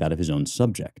 especially that of his own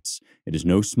subjects. It is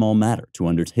no small matter to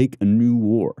undertake a new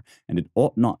war, and it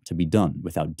ought not to be done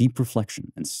without deep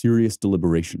reflection and serious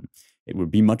deliberation. It would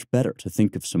be much better to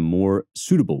think of some more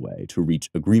suitable way to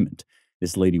reach agreement.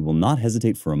 This lady will not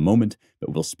hesitate for a moment,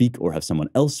 but will speak or have someone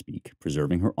else speak,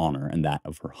 preserving her honor and that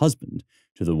of her husband,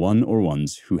 to the one or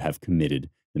ones who have committed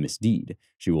the misdeed.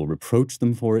 She will reproach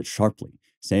them for it sharply,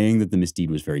 saying that the misdeed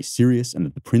was very serious and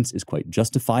that the prince is quite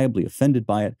justifiably offended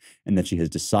by it, and that she has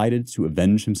decided to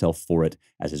avenge himself for it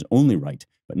as his only right,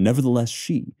 but nevertheless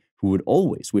she, who would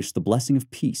always wish the blessing of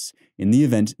peace, in the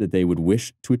event that they would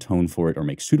wish to atone for it or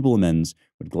make suitable amends,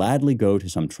 would gladly go to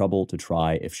some trouble to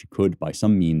try, if she could, by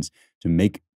some means, to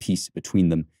make peace between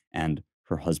them and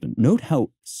her husband. Note how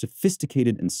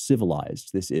sophisticated and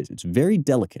civilized this is. It's very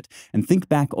delicate. And think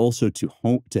back also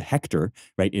to Hector,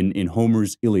 right, in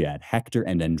Homer's Iliad, Hector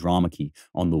and Andromache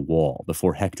on the wall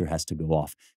before Hector has to go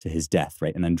off to his death,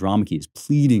 right? And Andromache is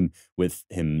pleading with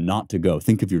him not to go.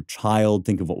 Think of your child.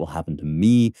 Think of what will happen to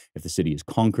me if the city is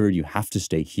conquered. You have to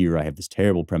stay here. I have this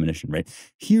terrible premonition, right?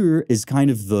 Here is kind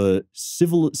of the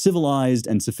civilized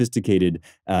and sophisticated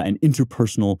and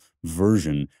interpersonal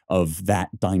version of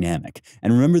that dynamic.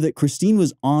 And remember that Christine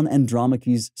was on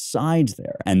Andromache's side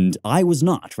there, and I was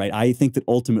not, right? I think that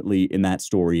ultimately in that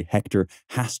story, Hector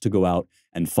has to go out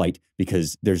and fight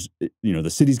because there's, the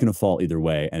city's going to fall either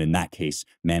way. And in that case,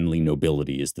 manly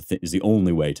nobility is the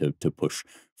only way to push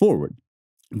forward.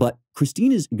 But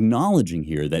Christine is acknowledging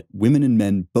here that women and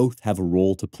men both have a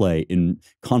role to play in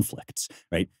conflicts,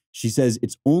 right? She says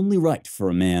it's only right for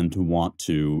a man to want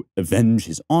to avenge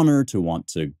his honor, to want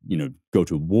to, go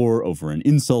to war over an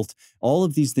insult. All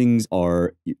of these things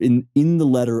are in the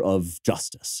letter of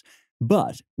justice.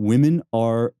 But women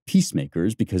are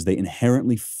peacemakers because they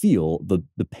inherently feel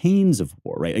the pains of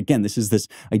war, right? Again, this is this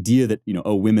idea that,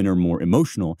 women are more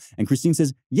emotional. And Christine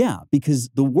says, yeah, because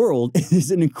the world is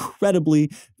an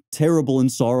incredibly terrible and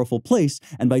sorrowful place.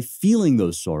 And by feeling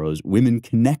those sorrows, women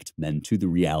connect men to the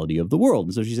reality of the world.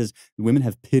 And so she says, women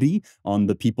have pity on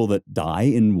the people that die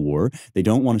in war. They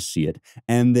don't want to see it.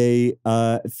 And they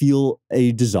feel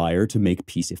a desire to make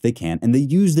peace if they can. And they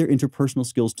use their interpersonal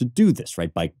skills to do this,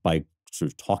 right? By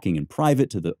sort of talking in private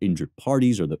to the injured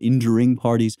parties or the injuring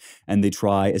parties. And they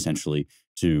try essentially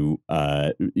to,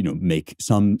 make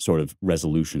some sort of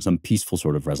resolution, some peaceful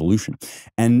sort of resolution.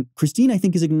 And Christine, I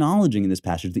think, is acknowledging in this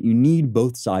passage that you need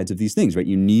both sides of these things, right?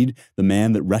 You need the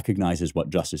man that recognizes what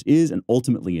justice is and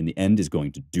ultimately in the end is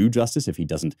going to do justice if he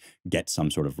doesn't get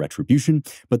some sort of retribution.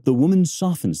 But the woman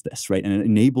softens this, right? And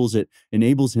it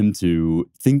enables him to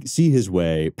see his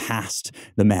way past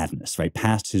the madness, right?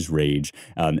 Past his rage,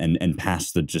 and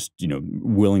past the just,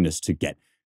 willingness to get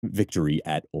victory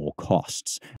at all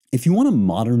costs. If you want a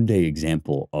modern day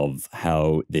example of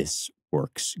how this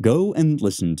works, go and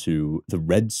listen to the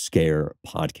Red Scare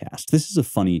podcast. This is a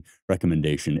funny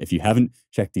recommendation. If you haven't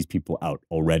checked these people out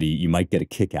already, you might get a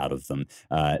kick out of them.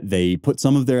 They put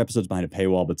some of their episodes behind a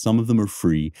paywall, but some of them are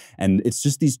free. And it's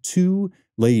just these two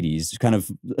ladies, kind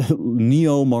of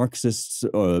neo-Marxist,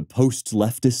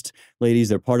 post-leftist ladies.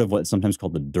 They're part of what's sometimes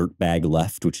called the dirtbag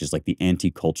left, which is like the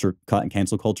anti-culture,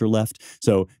 cancel culture left.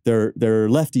 So they're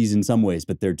lefties in some ways,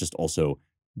 but they're just also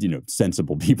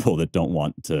sensible people that don't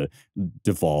want to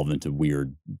devolve into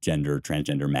weird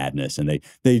transgender madness. And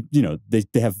they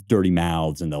have dirty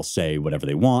mouths and they'll say whatever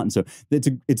they want. And so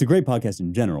it's a great podcast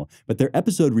in general. But their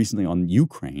episode recently on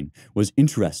Ukraine was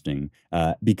interesting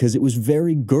because it was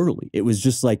very girly. It was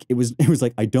just like, it was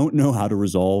like, I don't know how to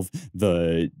resolve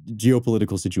the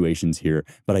geopolitical situations here,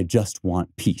 but I just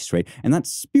want peace, right? And that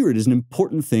spirit is an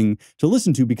important thing to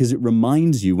listen to because it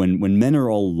reminds you when men are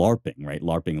all LARPing, right?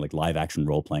 LARPing, like live action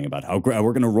role playing about how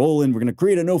we're going to roll in, we're going to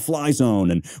create a no-fly zone,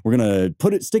 and we're going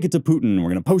to stick it to Putin, we're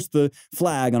going to post the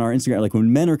flag on our Instagram. Like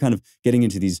when men are kind of getting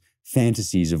into these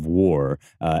fantasies of war,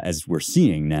 as we're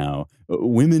seeing now,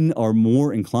 women are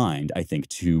more inclined, I think,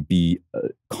 to be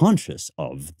conscious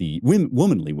of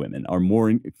womanly women are more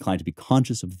inclined to be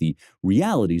conscious of the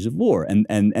realities of war and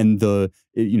the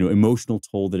emotional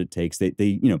toll that it takes. They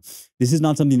this is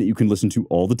not something that you can listen to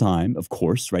all the time, of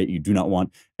course, right? You do not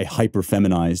want a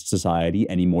hyper-feminized society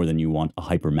any more than you want a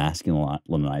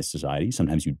hyper-masculinized society.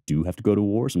 Sometimes you do have to go to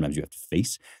war. Sometimes you have to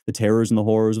face the terrors and the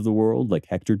horrors of the world, like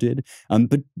Hector did.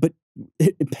 But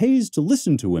it pays to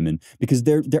listen to women because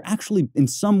they're actually in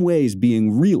some ways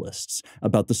being realists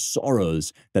about the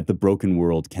sorrows that the broken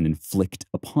world can inflict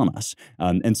upon us.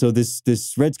 And so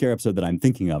this Red Scare episode that I'm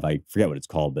thinking of, I forget what it's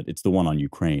called, but it's the one on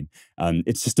Ukraine.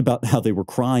 It's just about how they were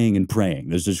crying and praying.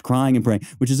 There's just crying and praying,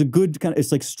 which is a good kind of,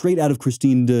 it's like straight out of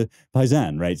Christine de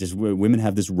Pizan, right? Just women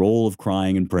have this role of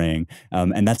crying and praying,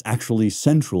 and that's actually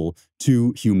central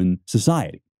to human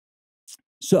society.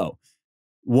 So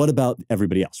what about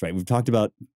everybody else, right? We've talked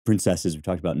about princesses, we've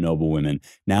talked about noble women.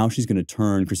 Now Christine's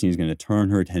going to turn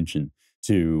her attention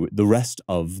to the rest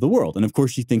of the world. And of course,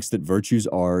 she thinks that virtues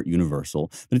are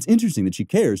universal. But it's interesting that she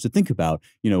cares to think about,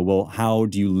 well, how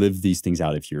do you live these things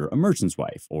out if you're a merchant's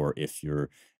wife, or if you're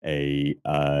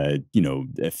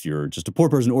if you're just a poor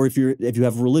person, or if you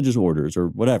have religious orders or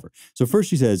whatever. So first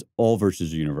she says, all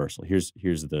virtues are universal. Here's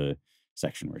the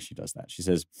section where she does that. She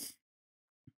says,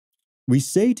 "We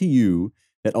say to you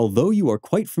that although you are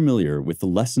quite familiar with the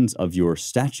lessons of your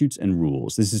statutes and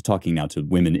rules," this is talking now to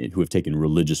women who have taken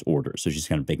religious orders. So she's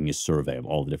kind of making a survey of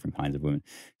all the different kinds of women.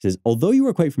 She says, "Although you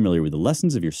are quite familiar with the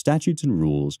lessons of your statutes and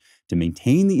rules to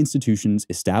maintain the institutions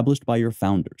established by your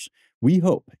founders, we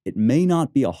hope it may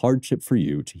not be a hardship for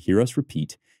you to hear us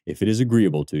repeat, if it is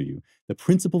agreeable to you, the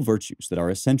principal virtues that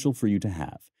are essential for you to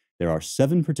have. There are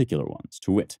 7 particular ones,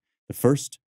 to wit, the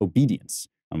first, obedience,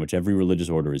 on which every religious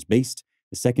order is based;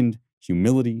 the second,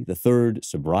 humility; the third,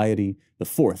 sobriety; the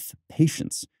fourth,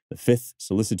 patience; the fifth,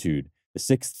 solicitude; the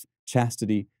sixth,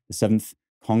 chastity; the seventh,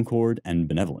 concord and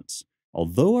benevolence.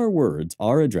 Although our words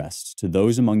are addressed to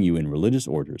those among you in religious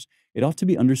orders, it ought to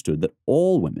be understood that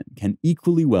all women can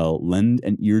equally well lend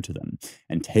an ear to them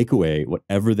and take away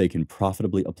whatever they can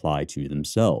profitably apply to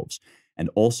themselves. And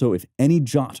also, if any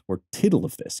jot or tittle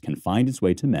of this can find its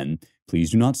way to men,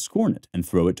 please do not scorn it and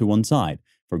throw it to one side.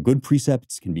 For good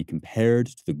precepts can be compared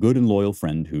to the good and loyal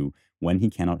friend who, when he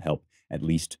cannot help, at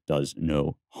least does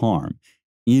no harm.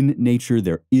 In nature,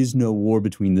 there is no war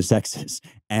between the sexes,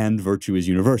 and virtue is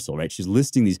universal," right? She's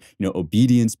listing these,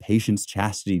 obedience, patience,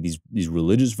 chastity, these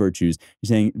religious virtues. She's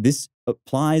saying this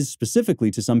applies specifically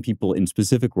to some people in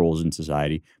specific roles in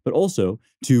society, but also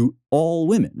to all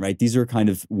women, right? These are kind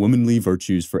of womanly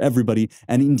virtues for everybody,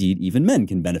 and indeed, even men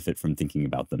can benefit from thinking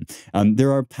about them.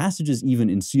 There are passages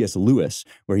even in C.S. Lewis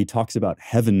where he talks about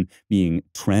heaven being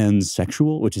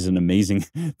transsexual, which is an amazing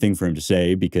thing for him to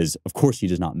say, because of course he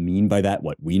does not mean by that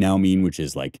what we now mean, which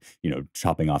is like,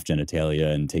 chopping off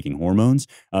genitalia and taking hormones.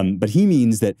 But he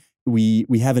means that we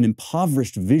have an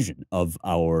impoverished vision of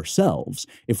ourselves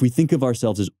if we think of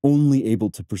ourselves as only able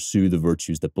to pursue the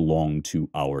virtues that belong to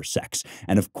our sex.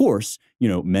 And of course,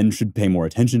 men should pay more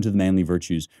attention to the manly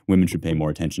virtues, women should pay more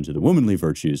attention to the womanly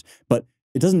virtues. But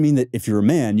it doesn't mean that if you're a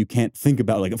man, you can't think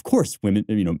about, like, of course,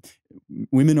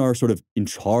 women are sort of in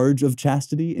charge of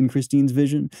chastity in Christine's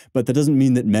vision, but that doesn't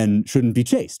mean that men shouldn't be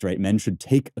chaste, right? Men should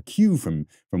take a cue from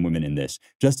women in this,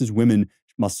 just as women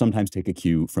must sometimes take a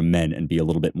cue from men and be a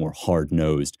little bit more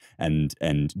hard-nosed and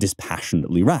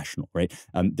dispassionately rational, right?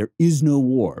 There is no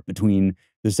war between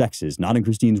the sexes, not in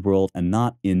Christine's world and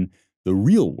not in the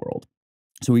real world.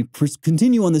 So we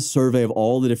continue on this survey of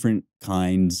all the different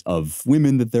kinds of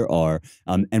women that there are,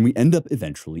 and we end up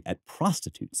eventually at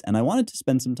prostitutes. And I wanted to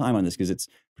spend some time on this because it's a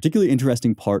particularly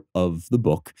interesting part of the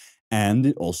book, and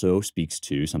it also speaks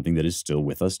to something that is still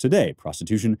with us today.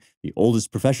 Prostitution, the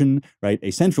oldest profession, right? A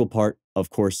central part, of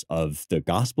course, of the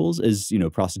Gospels is,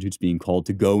 prostitutes being called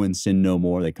to go and sin no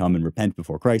more. They come and repent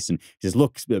before Christ. And he says,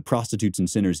 look, prostitutes and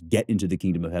sinners, get into the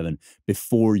kingdom of heaven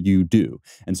before you do.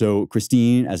 And so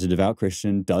Christine, as a devout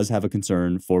Christian, does have a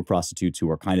concern for prostitutes who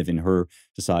are kind of in her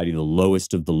society, the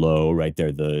lowest of the low, right?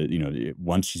 They're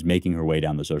once she's making her way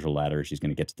down the social ladder, she's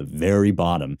going to get to the very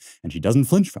bottom, and she doesn't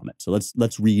flinch from it. So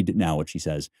let's read now what she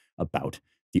says about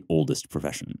the oldest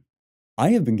profession.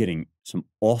 I have been getting some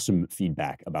awesome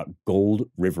feedback about Gold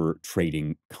River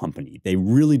Trading Company. They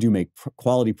really do make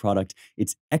quality product.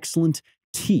 It's excellent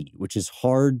tea, which is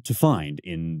hard to find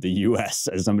in the US.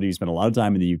 As somebody who spent a lot of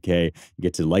time in the UK, you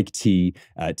get to like tea.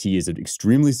 Tea is an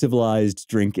extremely civilized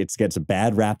drink. It gets a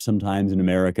bad rap sometimes in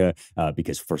America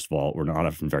because, first of all, we're not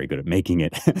often very good at making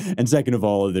it. And second of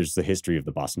all, there's the history of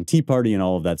the Boston Tea Party and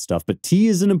all of that stuff. But tea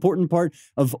is an important part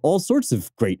of all sorts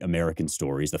of great American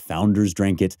stories. The founders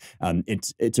drank it.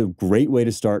 It's a great way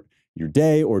to start your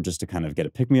day or just to kind of get a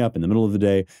pick-me-up in the middle of the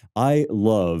day. I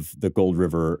love the Gold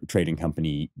River Trading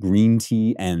Company green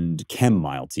tea and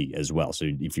chamomile tea as well. So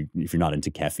if you're not into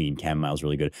caffeine, chamomile is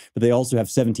really good. But they also have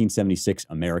 1776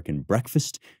 American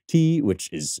breakfast tea,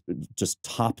 which is just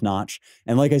top-notch.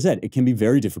 And like I said, it can be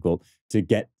very difficult to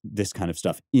get this kind of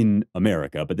stuff in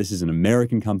America, but this is an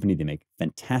American company. They make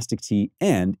fantastic tea.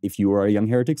 And if you are a Young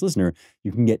Heretics listener,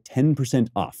 you can get 10%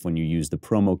 off when you use the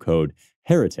promo code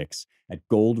Heretics at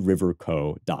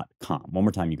goldriverco.com. One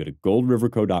more time, you go to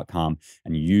goldriverco.com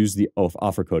and you use the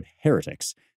offer code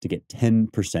Heretics to get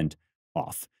 10%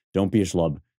 off. Don't be a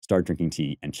schlub, start drinking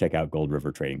tea, and check out Gold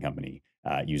River Trading Company.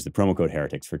 Use the promo code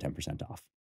Heretics for 10% off.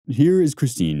 Here is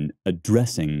Christine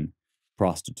addressing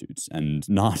prostitutes and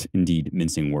not indeed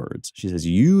mincing words. She says,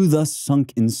 "You thus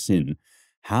sunk in sin,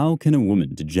 how can a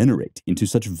woman degenerate into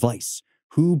such vice,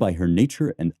 who by her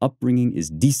nature and upbringing is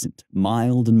decent,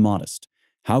 mild, and modest?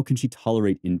 How can she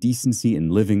tolerate indecency in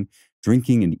living,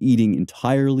 drinking, and eating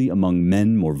entirely among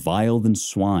men more vile than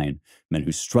swine, men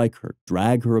who strike her,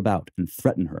 drag her about, and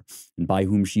threaten her, and by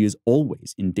whom she is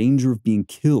always in danger of being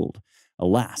killed?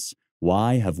 Alas,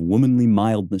 why have womanly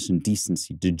mildness and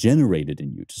decency degenerated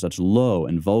in you to such low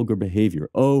and vulgar behavior?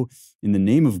 Oh, in the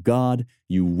name of God,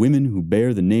 you women who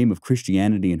bear the name of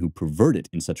Christianity and who pervert it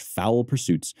in such foul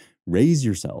pursuits, raise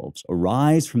yourselves,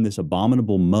 arise from this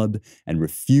abominable mud, and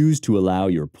refuse to allow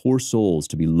your poor souls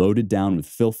to be loaded down with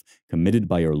filth committed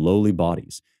by your lowly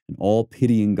bodies. And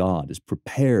all-pitying God is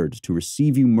prepared to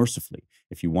receive you mercifully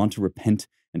if you want to repent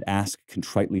and ask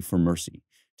contritely for mercy.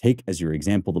 Take as your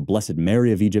example the Blessed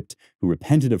Mary of Egypt, who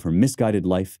repented of her misguided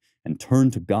life and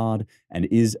turned to God and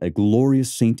is a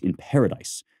glorious saint in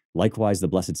paradise. Likewise, the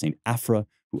Blessed Saint Aphra,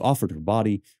 who offered her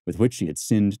body, with which she had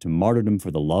sinned, to martyrdom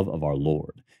for the love of our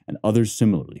Lord, and others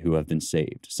similarly who have been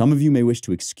saved. Some of you may wish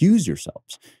to excuse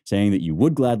yourselves, saying that you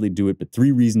would gladly do it, but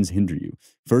 3 reasons hinder you.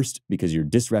 First, because your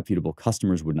disreputable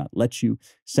customers would not let you.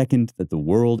 Second, that the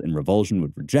world in revulsion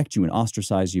would reject you and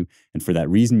ostracize you, and for that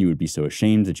reason you would be so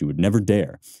ashamed that you would never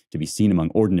dare to be seen among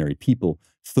ordinary people.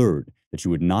 Third, that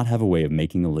you would not have a way of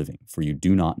making a living, for you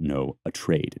do not know a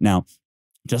trade." Now,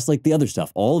 just like the other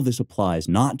stuff, all of this applies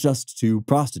not just to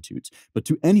prostitutes, but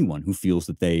to anyone who feels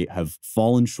that they have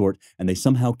fallen short and they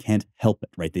somehow can't help it,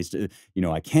 right?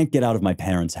 I can't get out of my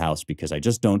parents' house because I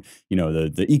just don't,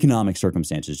 the economic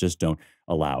circumstances just don't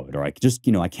allow it. Or I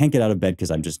can't get out of bed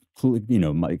because I'm just,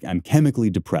 I'm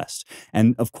chemically depressed.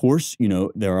 And of course,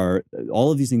 there are,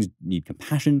 all of these things need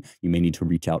compassion. You may need to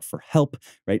reach out for help,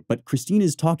 right? But Christine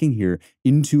is talking here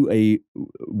into a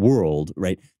world,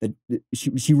 right, that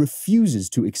she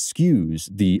refuses to excuse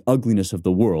the ugliness of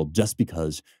the world just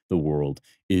because the world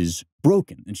is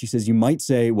broken. And she says, you might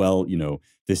say, well,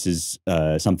 this is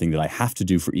something that I have to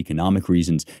do for economic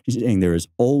reasons. She's saying there is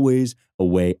always a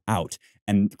way out.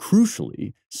 And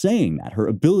crucially, saying that, her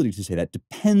ability to say that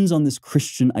depends on this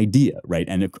Christian idea, right?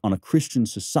 And on a Christian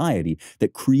society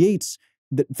that creates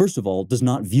that, first of all, does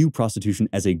not view prostitution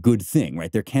as a good thing,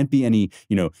 right? There can't be any,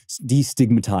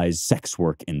 destigmatized sex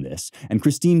work in this. And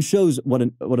Christine shows what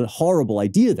a horrible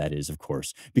idea that is, of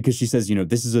course, because she says,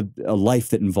 this is a life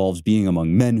that involves being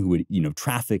among men who would,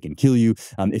 traffic and kill you.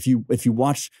 If you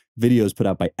watch videos put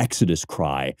out by Exodus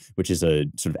Cry, which is a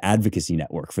sort of advocacy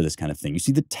network for this kind of thing, you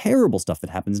see the terrible stuff that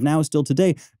happens now still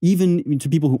today, even to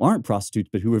people who aren't prostitutes,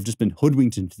 but who have just been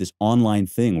hoodwinked into this online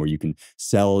thing where you can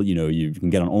sell, you can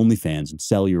get on OnlyFans and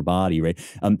sell your body, right?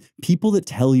 People that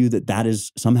tell you that that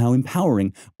is somehow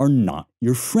empowering are not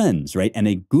your friends, right? And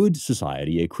a good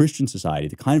society, a Christian society,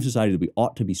 the kind of society that we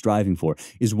ought to be striving for,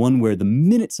 is one where the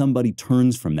minute somebody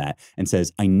turns from that and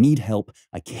says, I need help,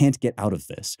 I can't get out of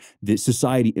this, the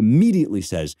society immediately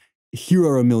says, here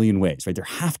are a million ways, right? There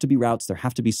have to be routes, there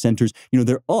have to be centers.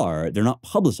 They're not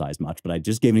publicized much, but I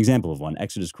just gave an example of one,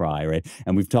 Exodus Cry, right?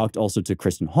 And we've talked also to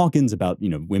Kristen Hawkins about,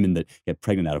 women that get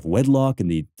pregnant out of wedlock and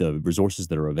the resources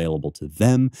that are available to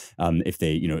them. If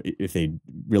they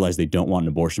realize they don't want an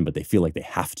abortion, but they feel like they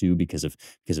have to because of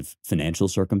financial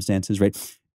circumstances, right?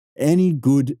 Any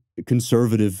good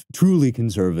conservative, truly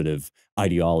conservative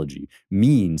ideology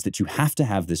means that you have to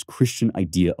have this Christian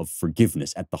idea of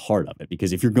forgiveness at the heart of it.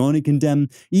 Because if you're going to condemn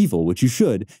evil, which you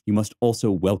should, you must also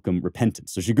welcome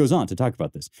repentance. So she goes on to talk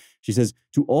about this. She says,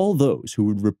 to all those who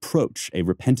would reproach a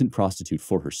repentant prostitute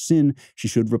for her sin, she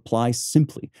should reply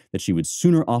simply that she would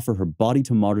sooner offer her body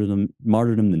to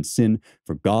martyrdom than sin,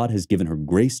 for God has given her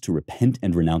grace to repent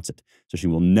and renounce it. So she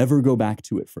will never go back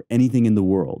to it for anything in the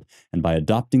world. And by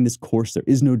adopting this course, there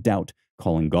is no doubt,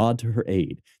 calling God to her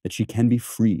aid, that she can be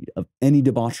freed of any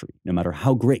debauchery, no matter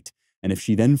how great. And if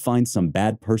she then finds some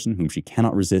bad person whom she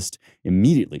cannot resist,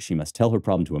 immediately she must tell her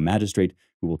problem to a magistrate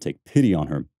who will take pity on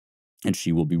her, and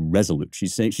she will be resolute.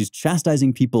 She's saying she's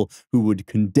chastising people who would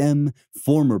condemn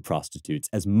former prostitutes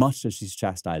as much as she's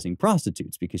chastising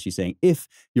prostitutes, because she's saying if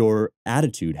your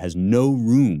attitude has no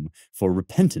room for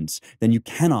repentance, then you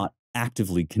cannot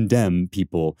actively condemn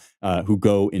people who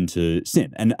go into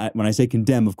sin. And when I say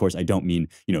condemn, of course, I don't mean,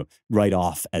 write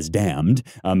off as damned,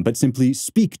 but simply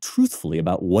speak truthfully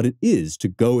about what it is to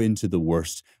go into the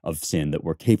worst of sin that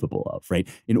we're capable of, right?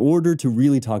 In order to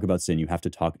really talk about sin, you have to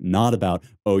talk not about,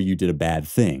 oh, you did a bad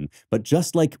thing, but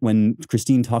just like when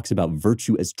Christine talks about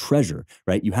virtue as treasure,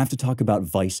 right? You have to talk about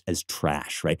vice as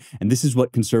trash, right? And this is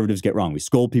what conservatives get wrong. We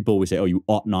scold people, we say, oh, you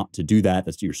ought not to do that,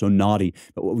 you're so naughty.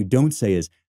 But what we don't say is,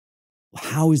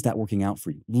 how is that working out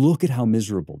for you? Look at how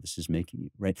miserable this is making you,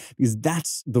 right? Because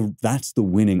that's the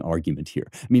winning argument here.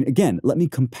 I mean, again, let me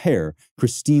compare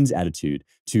Christine's attitude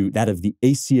to that of the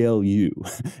ACLU.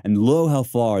 And lo, how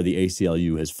far the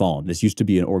ACLU has fallen. This used to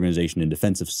be an organization in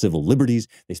defense of civil liberties.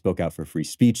 They spoke out for free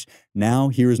speech. Now,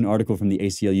 here is an article from the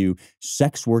ACLU.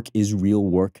 Sex work is real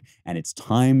work, and it's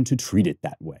time to treat it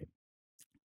that way.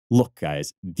 Look,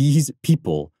 guys, these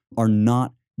people are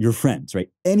not your friends, right?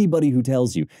 Anybody who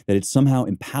tells you that it's somehow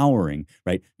empowering,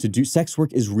 right, to do sex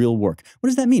work is real work. What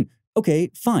does that mean?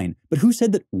 Okay, fine. But who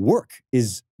said that work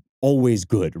is always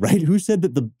good, right? Who said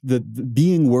that the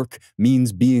being work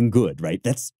means being good, right?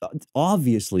 That's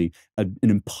obviously an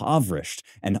impoverished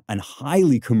and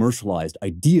highly commercialized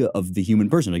idea of the human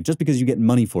person. Like, just because you get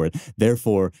money for it,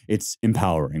 therefore it's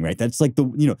empowering, right? That's like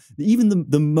even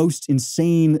the most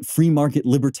insane free market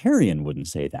libertarian wouldn't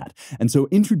say that. And so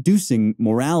introducing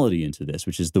morality into this,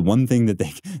 which is the one thing that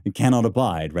they cannot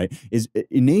abide, right, it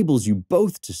enables you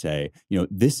both to say,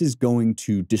 this is going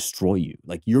to destroy you.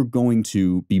 Like, you're going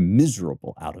to be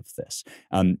miserable out of this.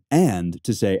 And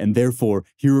to say, and therefore,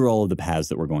 here are all of the paths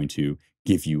that we're going to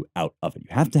give you out of it. You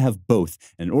have to have both.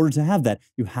 And in order to have that,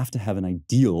 you have to have an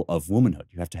ideal of womanhood.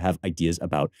 You have to have ideas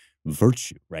about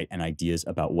virtue, right? And ideas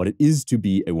about what it is to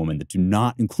be a woman that do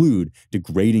not include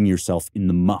degrading yourself in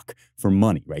the muck for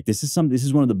money, right? This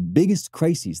is one of the biggest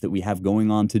crises that we have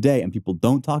going on today, and people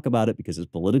don't talk about it because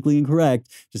it's politically incorrect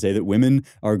to say that women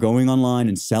are going online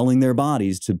and selling their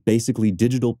bodies to basically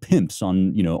digital pimps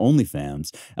on,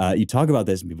 OnlyFans. You talk about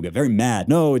this and people get very mad.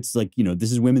 No, it's like,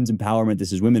 this is women's empowerment.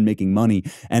 This is women making money.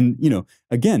 And,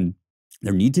 again,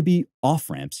 there need to be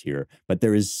off-ramps here, but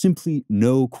there is simply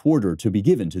no quarter to be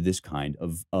given to this kind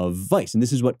of vice. And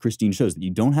this is what Christine shows, that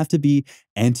you don't have to be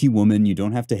anti-woman, you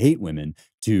don't have to hate women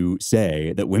to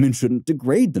say that women shouldn't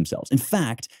degrade themselves. In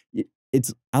fact,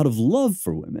 it's out of love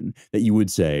for women that you would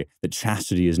say that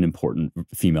chastity is an important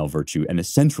female virtue and a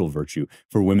central virtue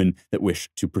for women that wish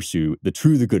to pursue the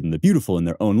true, the good, and the beautiful in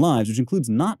their own lives, which includes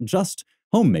not just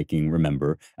homemaking,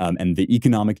 remember, and the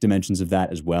economic dimensions of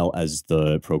that, as well as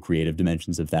the procreative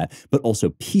dimensions of that, but also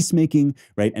peacemaking,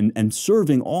 right? And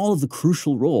serving all of the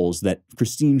crucial roles that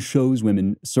Christine shows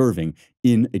women serving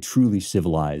in a truly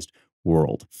civilized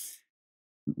world.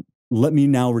 Let me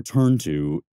now return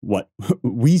to what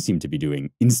we seem to be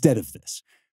doing instead of this,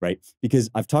 right? Because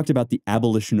I've talked about the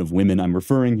abolition of women. I'm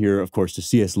referring here, of course, to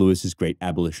C.S. Lewis's great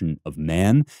Abolition of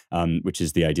Man, which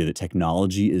is the idea that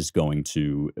technology is going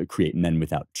to create men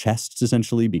without chests,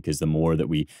 essentially, because the more that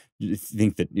we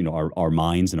think that, you know, our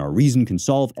minds and our reason can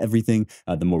solve everything,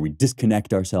 the more we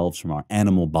disconnect ourselves from our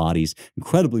animal bodies.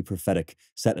 Incredibly prophetic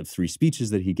set of 3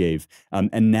 speeches that he gave.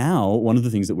 And now one of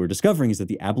the things that we're discovering is that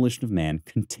the abolition of man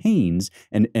contains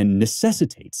and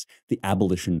necessitates the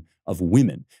abolition of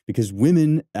women, because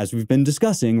women, as we've been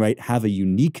discussing, right, have a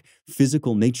unique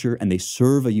physical nature and they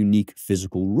serve a unique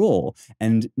physical role.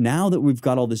 And now that we've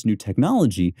got all this new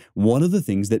technology, one of the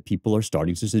things that people are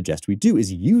starting to suggest we do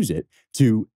is use it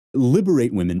to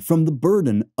liberate women from the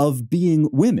burden of being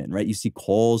women, right? You see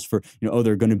calls for, you know, oh,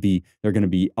 they're going to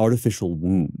be artificial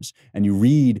wombs. And you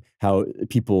read how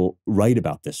people write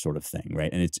about this sort of thing, right?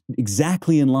 And it's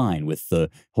exactly in line with the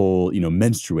whole, you know,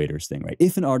 menstruators thing, right?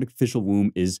 If an artificial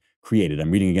womb is created,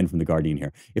 I'm reading again from The Guardian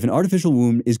here, if an artificial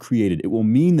womb is created, it will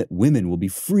mean that women will be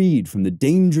freed from the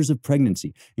dangers of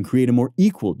pregnancy and create a more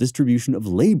equal distribution of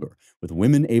labor, with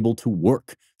women able to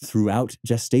work throughout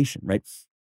gestation, right?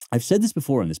 I've said this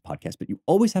before on this podcast, but you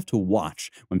always have to watch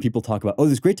when people talk about, oh,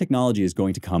 this great technology is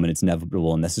going to come and it's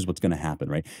inevitable and this is what's going to happen,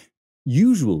 right?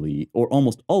 Usually, or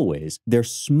almost always, they're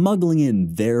smuggling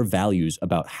in their values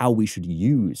about how we should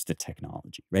use the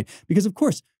technology, right? Because, of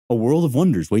course, a world of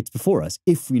wonders waits before us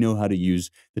if we know how to use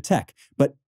the tech.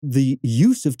 But the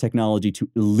use of technology to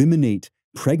eliminate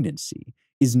pregnancy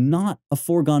is not a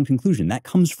foregone conclusion. That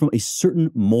comes from a certain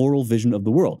moral vision of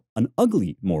the world, an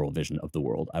ugly moral vision of the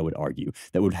world, I would argue,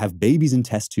 that would have babies in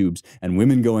test tubes and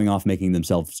women going off making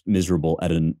themselves miserable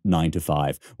at a 9 to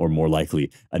 5, or more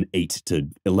likely an 8 to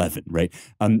 11, right?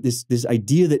 This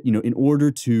idea that, you know, in order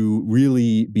to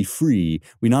really be free,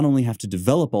 we not only have to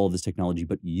develop all of this technology,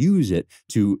 but use it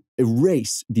to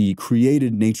erase the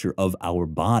created nature of our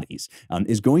bodies,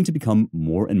 is going to become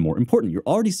more and more important. You're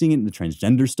already seeing it in the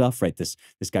transgender stuff, right? This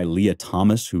guy Leah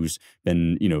Thomas, who's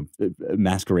been, you know,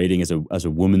 masquerading as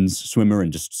a woman's swimmer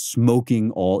and just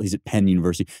smoking all. He's at Penn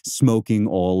University, smoking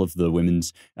all of the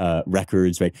women's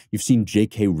records, right? You've seen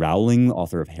J.K. Rowling,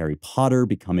 author of Harry Potter,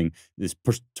 becoming this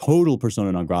total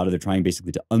persona non grata. They're trying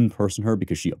basically to unperson her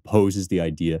because she opposes the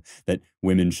idea that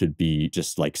women should be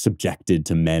just like subjected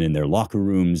to men in their locker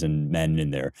rooms and men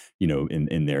in their, you know,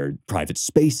 in their private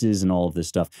spaces and all of this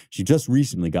stuff. She just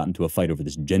recently got into a fight over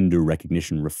this gender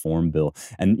recognition reform bill.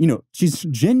 And, you know, she's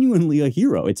genuinely a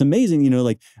hero. It's amazing, you know,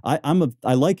 like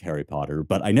I like Harry Potter,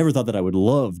 but I never thought that I would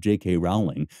love J.K.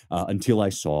 Rowling until I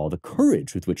saw the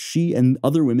courage with which she and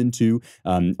other women too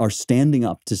are standing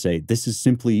up to say, this is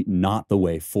simply not the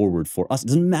way forward for us. It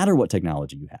doesn't matter what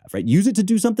technology you have, right? Use it to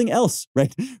do something else,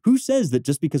 right? Who says that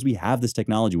just because we have this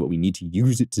technology, what we need to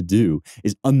use it to do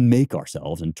is unmake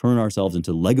ourselves and turn ourselves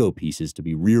into Lego pieces to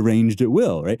be rearranged at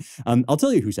will, right? I'll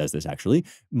tell you who says this, actually.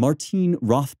 Martine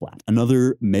Rothblatt,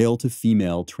 another male to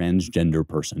female transgender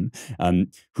person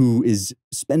who is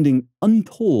spending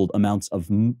untold amounts of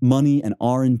money and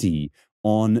R&D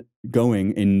on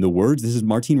going, in the words, this is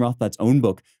Martine Rothblatt's own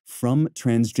book, From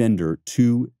Transgender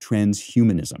to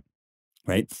Transhumanism,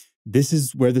 right? This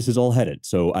is where this is all headed.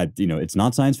 So, you know, it's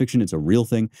not science fiction. It's a real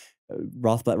thing.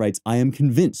 Rothblatt writes, I am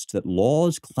convinced that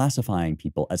laws classifying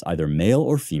people as either male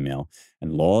or female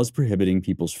and laws prohibiting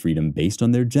people's freedom based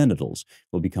on their genitals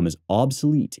will become as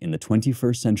obsolete in the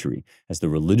 21st century as the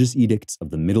religious edicts of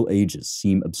the Middle Ages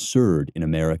seem absurd in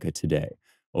America today.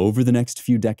 Over the next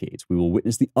few decades, we will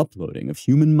witness the uploading of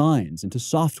human minds into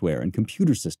software and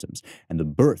computer systems and the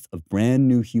birth of brand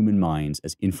new human minds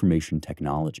as information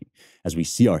technology. As we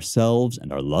see ourselves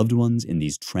and our loved ones in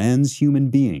these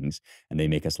transhuman beings, and they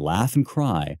make us laugh and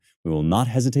cry, we will not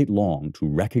hesitate long to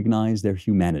recognize their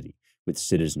humanity with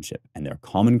citizenship and their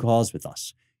common cause with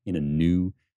us in a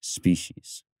new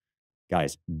species.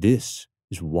 Guys, this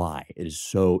is why it is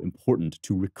so important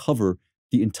to recover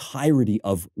the entirety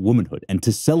of womanhood and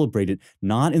to celebrate it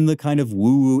not in the kind of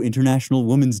woo-woo International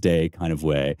Women's Day kind of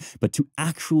way, but to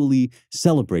actually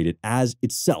celebrate it as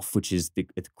itself, which is the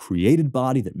created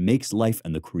body that makes life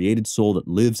and the created soul that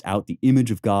lives out the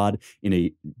image of God in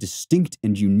a distinct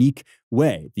and unique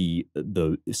way. The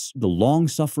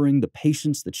long-suffering, the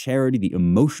patience, the charity, the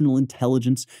emotional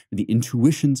intelligence, the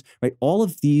intuitions, right? All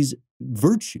of these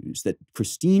virtues that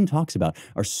Christine talks about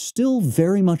are still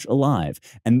very much alive.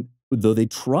 And though they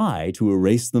try to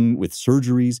erase them with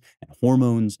surgeries and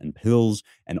hormones and pills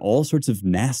and all sorts of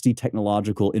nasty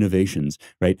technological innovations,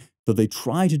 right? Though they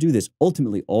try to do this,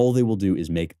 ultimately all they will do is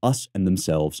make us and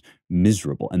themselves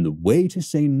miserable. And the way to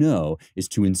say no is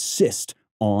to insist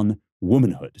on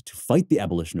womanhood. To fight the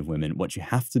abolition of women, what you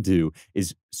have to do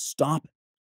is stop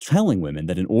telling women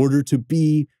that in order to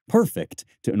be perfect,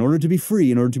 in order to be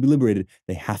free, in order to be liberated,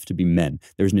 they have to be men.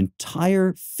 There's an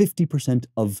entire 50%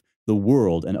 of the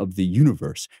world and of the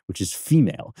universe, which is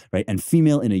female, right? And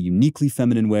female in a uniquely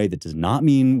feminine way that does not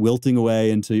mean wilting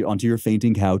away onto your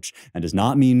fainting couch and does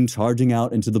not mean charging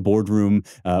out into the boardroom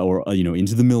or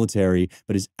into the military,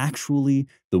 but is actually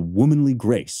the womanly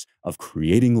grace of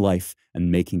creating life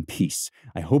and making peace.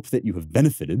 I hope that you have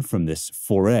benefited from this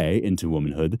foray into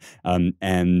womanhood,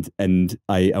 and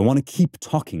I want to keep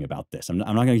talking about this. I'm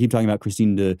not going to keep talking about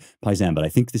Christine de Pizan, but I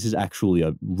think this is actually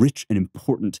a rich and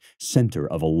important center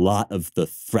of a lot of the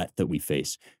threat that we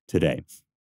face today.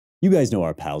 You guys know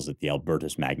our pals at the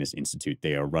Albertus Magnus Institute.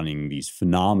 They are running these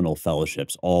phenomenal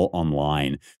fellowships all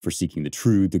online for seeking the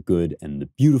true, the good, and the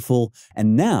beautiful.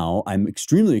 And now I'm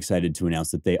extremely excited to announce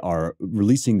that they are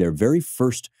releasing their very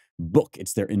first book.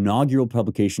 It's their inaugural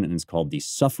publication, and it's called The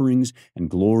Sufferings and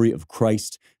Glory of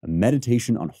Christ, a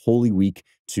meditation on Holy Week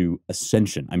to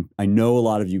Ascension. I know a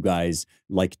lot of you guys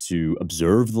like to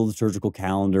observe the liturgical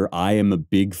calendar. I am a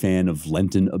big fan of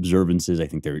Lenten observances. I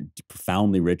think they're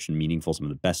profoundly rich and meaningful, some of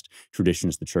the best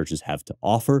traditions the churches have to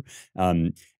offer.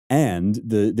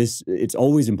 It's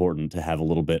always important to have a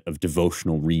little bit of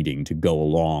devotional reading to go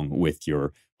along with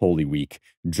your Holy Week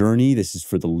journey. This is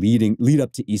for the lead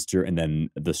up to Easter, and then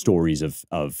the stories of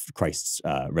Christ's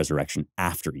resurrection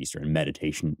after Easter, and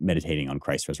meditating on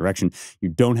Christ's resurrection. You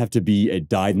don't have to be a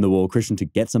dyed-in-the-wool Christian to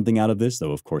get something out of this,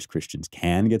 though of course Christians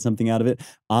can get something out of it.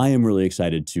 I am really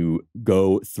excited to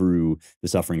go through the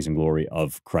sufferings and glory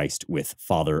of Christ with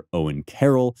Father Owen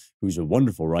Carroll, who's a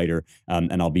wonderful writer,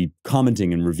 and I'll be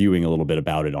commenting and reviewing a little bit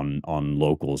about it on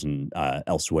Locals and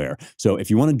elsewhere. So if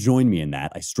you want to join me in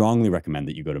that, I strongly recommend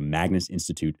that you go to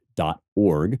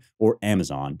magnusinstitute.org or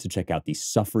Amazon to check out the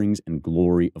sufferings and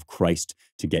glory of Christ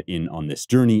to get in on this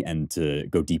journey and to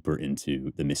go deeper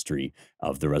into the mystery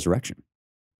of the resurrection.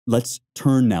 Let's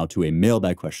turn now to a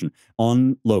mailbag question.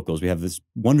 On Locals, we have this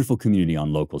wonderful community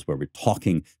on Locals where we're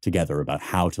talking together about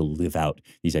how to live out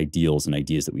these ideals and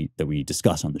ideas that we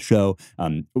discuss on the show.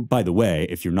 By the way,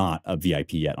 if you're not a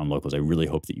VIP yet on Locals, I really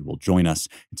hope that you will join us.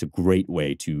 It's a great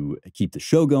way to keep the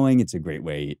show going. It's a great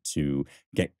way to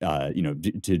get,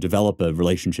 to develop a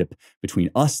relationship between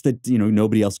us that,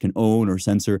 nobody else can own or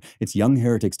censor. It's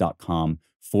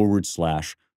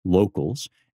youngheretics.com/locals.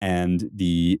 And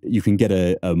you can get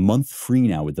a month free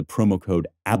now with the promo code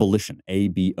ABOLITION,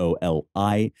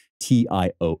 ABOLITION,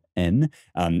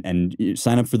 and you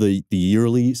sign up for the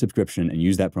yearly subscription and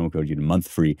use that promo code. You get a month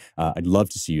free. I'd love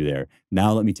to see you there.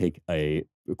 Now let me take a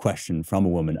question from a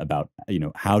woman about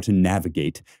how to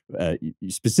navigate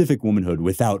specific womanhood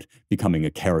without becoming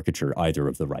a caricature either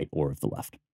of the right or of the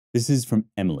left. This is from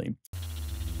Emily.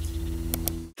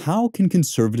 How can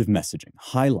conservative messaging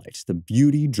highlight the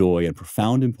beauty, joy, and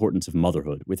profound importance of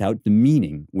motherhood without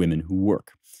demeaning women who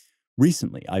work?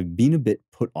 Recently, I've been a bit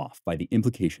put off by the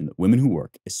implication that women who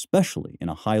work, especially in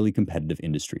a highly competitive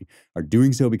industry, are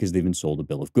doing so because they've been sold a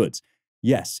bill of goods.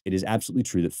 Yes, it is absolutely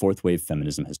true that fourth wave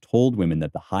feminism has told women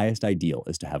that the highest ideal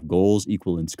is to have goals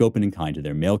equal in scope and in kind to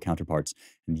their male counterparts,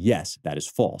 and yes, that is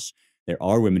false. There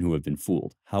are women who have been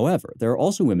fooled. However, there are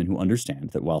also women who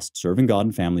understand that whilst serving God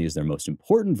and family is their most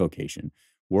important vocation,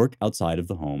 work outside of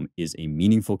the home is a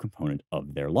meaningful component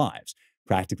of their lives.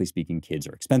 Practically speaking, kids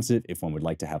are expensive. If one would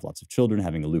like to have lots of children,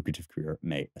 having a lucrative career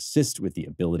may assist with the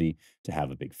ability to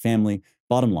have a big family.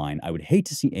 Bottom line, I would hate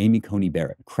to see Amy Coney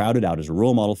Barrett crowded out as a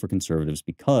role model for conservatives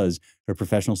because her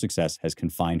professional success has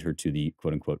confined her to the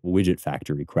quote-unquote widget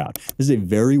factory crowd. This is a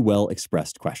very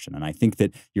well-expressed question, and I think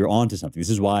that you're onto something. This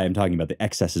is why I'm talking about the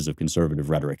excesses of conservative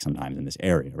rhetoric sometimes in this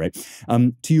area, right?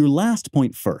 To your last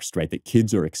point first, right, that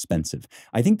kids are expensive,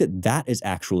 I think that that is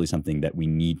actually something that we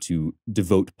need to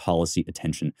devote policy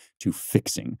attention to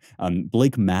fixing.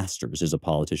 Blake Masters is a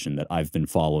politician that I've been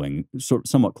following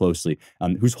somewhat closely,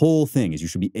 whose whole thing is you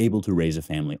should be able to raise a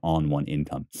family on one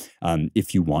income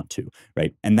if you want to,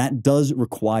 right? And that does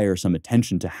require some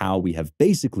attention to how we have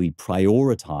basically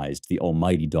prioritized the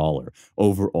almighty dollar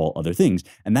over all other things.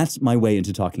 And that's my way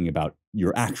into talking about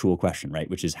your actual question, right?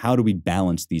 Which is how do we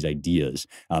balance these ideas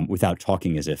without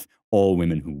talking as if all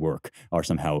women who work are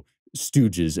somehow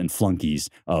stooges and flunkies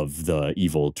of the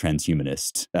evil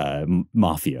transhumanist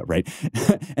mafia, right?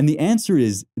 And the answer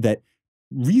is that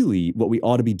really what we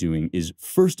ought to be doing is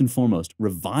first and foremost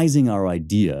revising our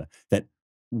idea that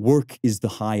work is the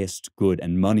highest good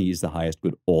and money is the highest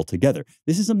good altogether.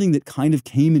 This is something that kind of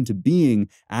came into being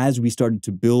as we started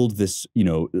to build this,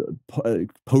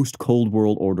 post-Cold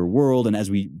World world, and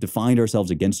as we defined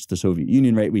ourselves against the Soviet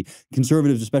Union, right? We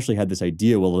conservatives especially had this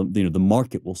idea, well, the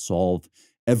market will solve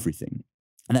everything.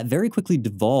 And that very quickly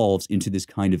devolves into this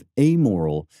kind of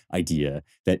amoral idea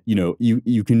that,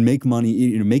 you can make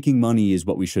money, making money is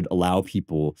what we should allow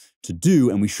people to do,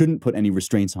 and we shouldn't put any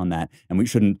restraints on that, and we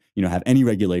shouldn't, have any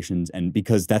regulations, and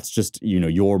because that's just,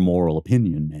 your moral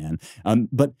opinion, man.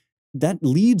 But that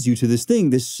leads you to this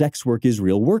thing, this sex work is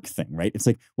real work thing, right? It's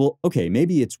like, well, okay,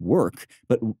 maybe it's work,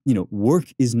 but,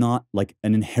 work is not like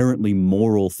an inherently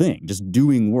moral thing. Just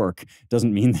doing work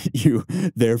doesn't mean that you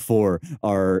therefore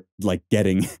are like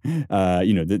getting,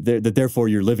 that therefore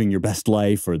you're living your best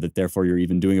life, or that therefore you're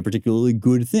even doing a particularly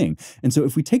good thing. And so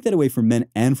if we take that away for men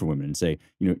and for women and say,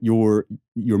 your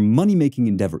money-making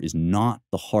endeavor is not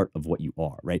the heart of what you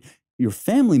are, right? Your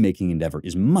family-making endeavor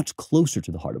is much closer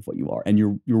to the heart of what you are, and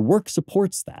your work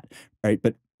supports that, right?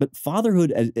 But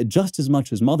fatherhood, just as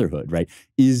much as motherhood, right,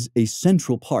 is a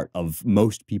central part of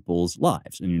most people's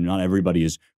lives. And not everybody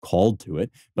is called to it,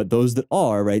 but those that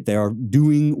are, right, they are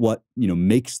doing what,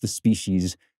 makes the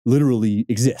species literally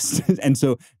exist. And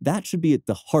so that should be at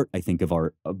the heart, I think, of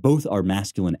our both our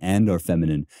masculine and our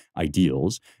feminine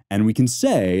ideals. And we can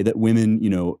say that women,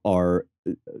 are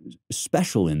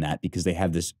special in that because they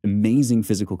have this amazing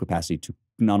physical capacity to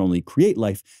not only create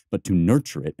life, but to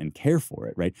nurture it and care for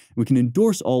it, right? We can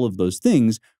endorse all of those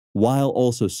things while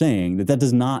also saying that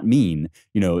does not mean,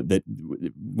 that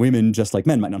women, just like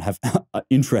men, might not have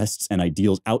interests and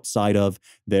ideals outside of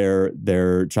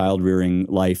their child-rearing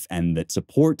life and that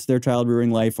support their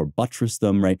child-rearing life or buttress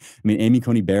them, right? I mean, Amy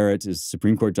Coney Barrett, as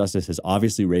Supreme Court Justice, has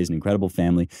obviously raised an incredible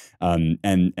family and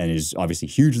is obviously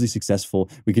hugely successful.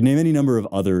 We could name any number of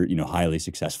other, highly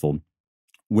successful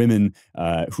women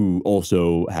who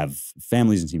also have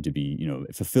families and seem to be,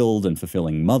 fulfilled and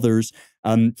fulfilling mothers.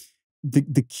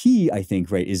 The key, I think,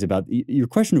 right, is about your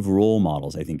question of role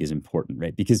models, I think, is important,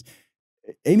 right? Because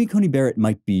Amy Coney Barrett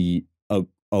might be a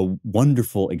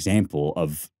wonderful example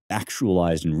of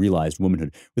actualized and realized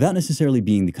womanhood without necessarily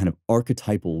being the kind of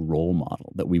archetypal role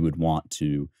model that we would want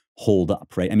to hold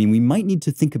up, right? I mean, we might need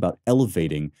to think about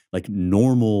elevating like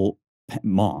normal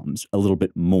moms a little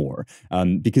bit more.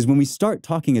 Because when we start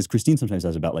talking, as Christine sometimes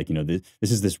does, about like,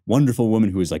 this is this wonderful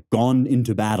woman who has like gone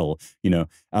into battle,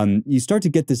 you start to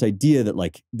get this idea that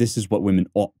like, this is what women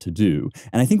ought to do.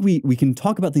 And I think we can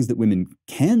talk about things that women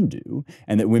can do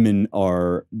and that women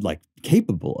are like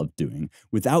capable of doing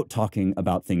without talking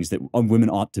about things that women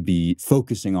ought to be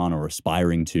focusing on or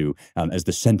aspiring to as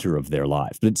the center of their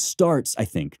lives. But it starts, I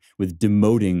think, with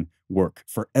demoting work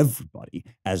for everybody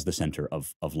as the center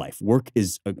of life. Work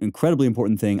is an incredibly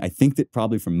important thing. I think that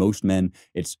probably for most men,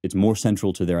 it's more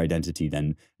central to their identity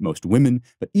than most women.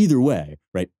 But either way,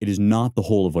 right, it is not the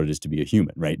whole of what it is to be a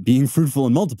human, right? Being fruitful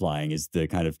and multiplying is the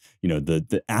kind of,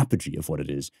 the apogee of what it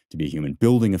is to be a human.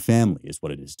 Building a family is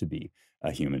what it is to be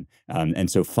a human.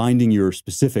 And so finding your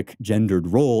specific gendered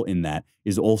role in that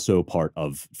is also part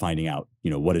of finding out,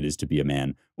 what it is to be a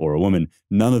man or a woman.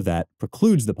 None of that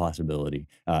precludes the possibility,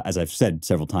 as I've said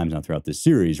several times now throughout this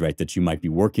series, right, that you might be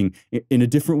working in a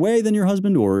different way than your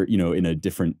husband or, in a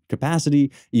different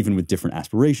capacity, even with different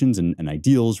aspirations and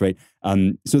ideals, right?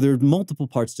 So there are multiple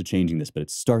parts to changing this, but it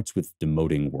starts with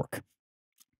demoting work.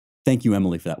 Thank you,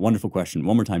 Emily, for that wonderful question.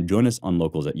 One more time, join us on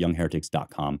Locals at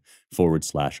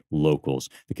youngheretics.com/locals.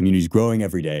 The community is growing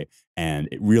every day, and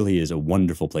it really is a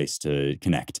wonderful place to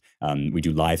connect. We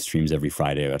do live streams every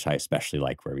Friday, which I especially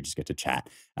like, where we just get to chat.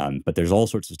 But there's all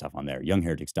sorts of stuff on there,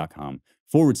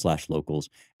 youngheretics.com/locals.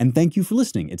 And thank you for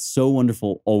listening. It's so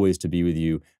wonderful always to be with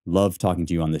you. Love talking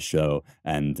to you on this show,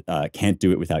 and can't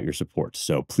do it without your support.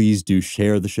 So please do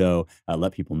share the show,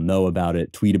 let people know about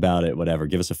it, tweet about it, whatever.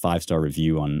 Give us a 5-star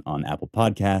review on Apple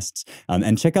Podcasts,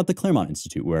 and check out the Claremont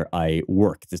Institute, where I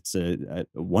work. It's a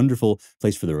wonderful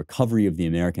place for the recovery of the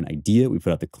American idea. We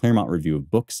put out the Claremont Review of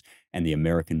Books and the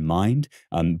American Mind,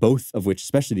 both of which,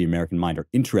 especially the American Mind, are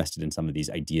interested in some of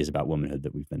these ideas about womanhood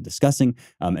that we've been discussing.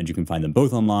 And you can find them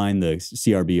both online. The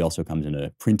CRB also comes in a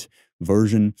print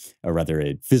version, or rather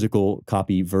a physical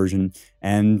copy version.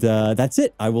 And that's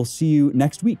it. I will see you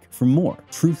next week for more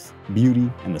truth, beauty,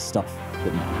 and the stuff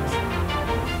that matters.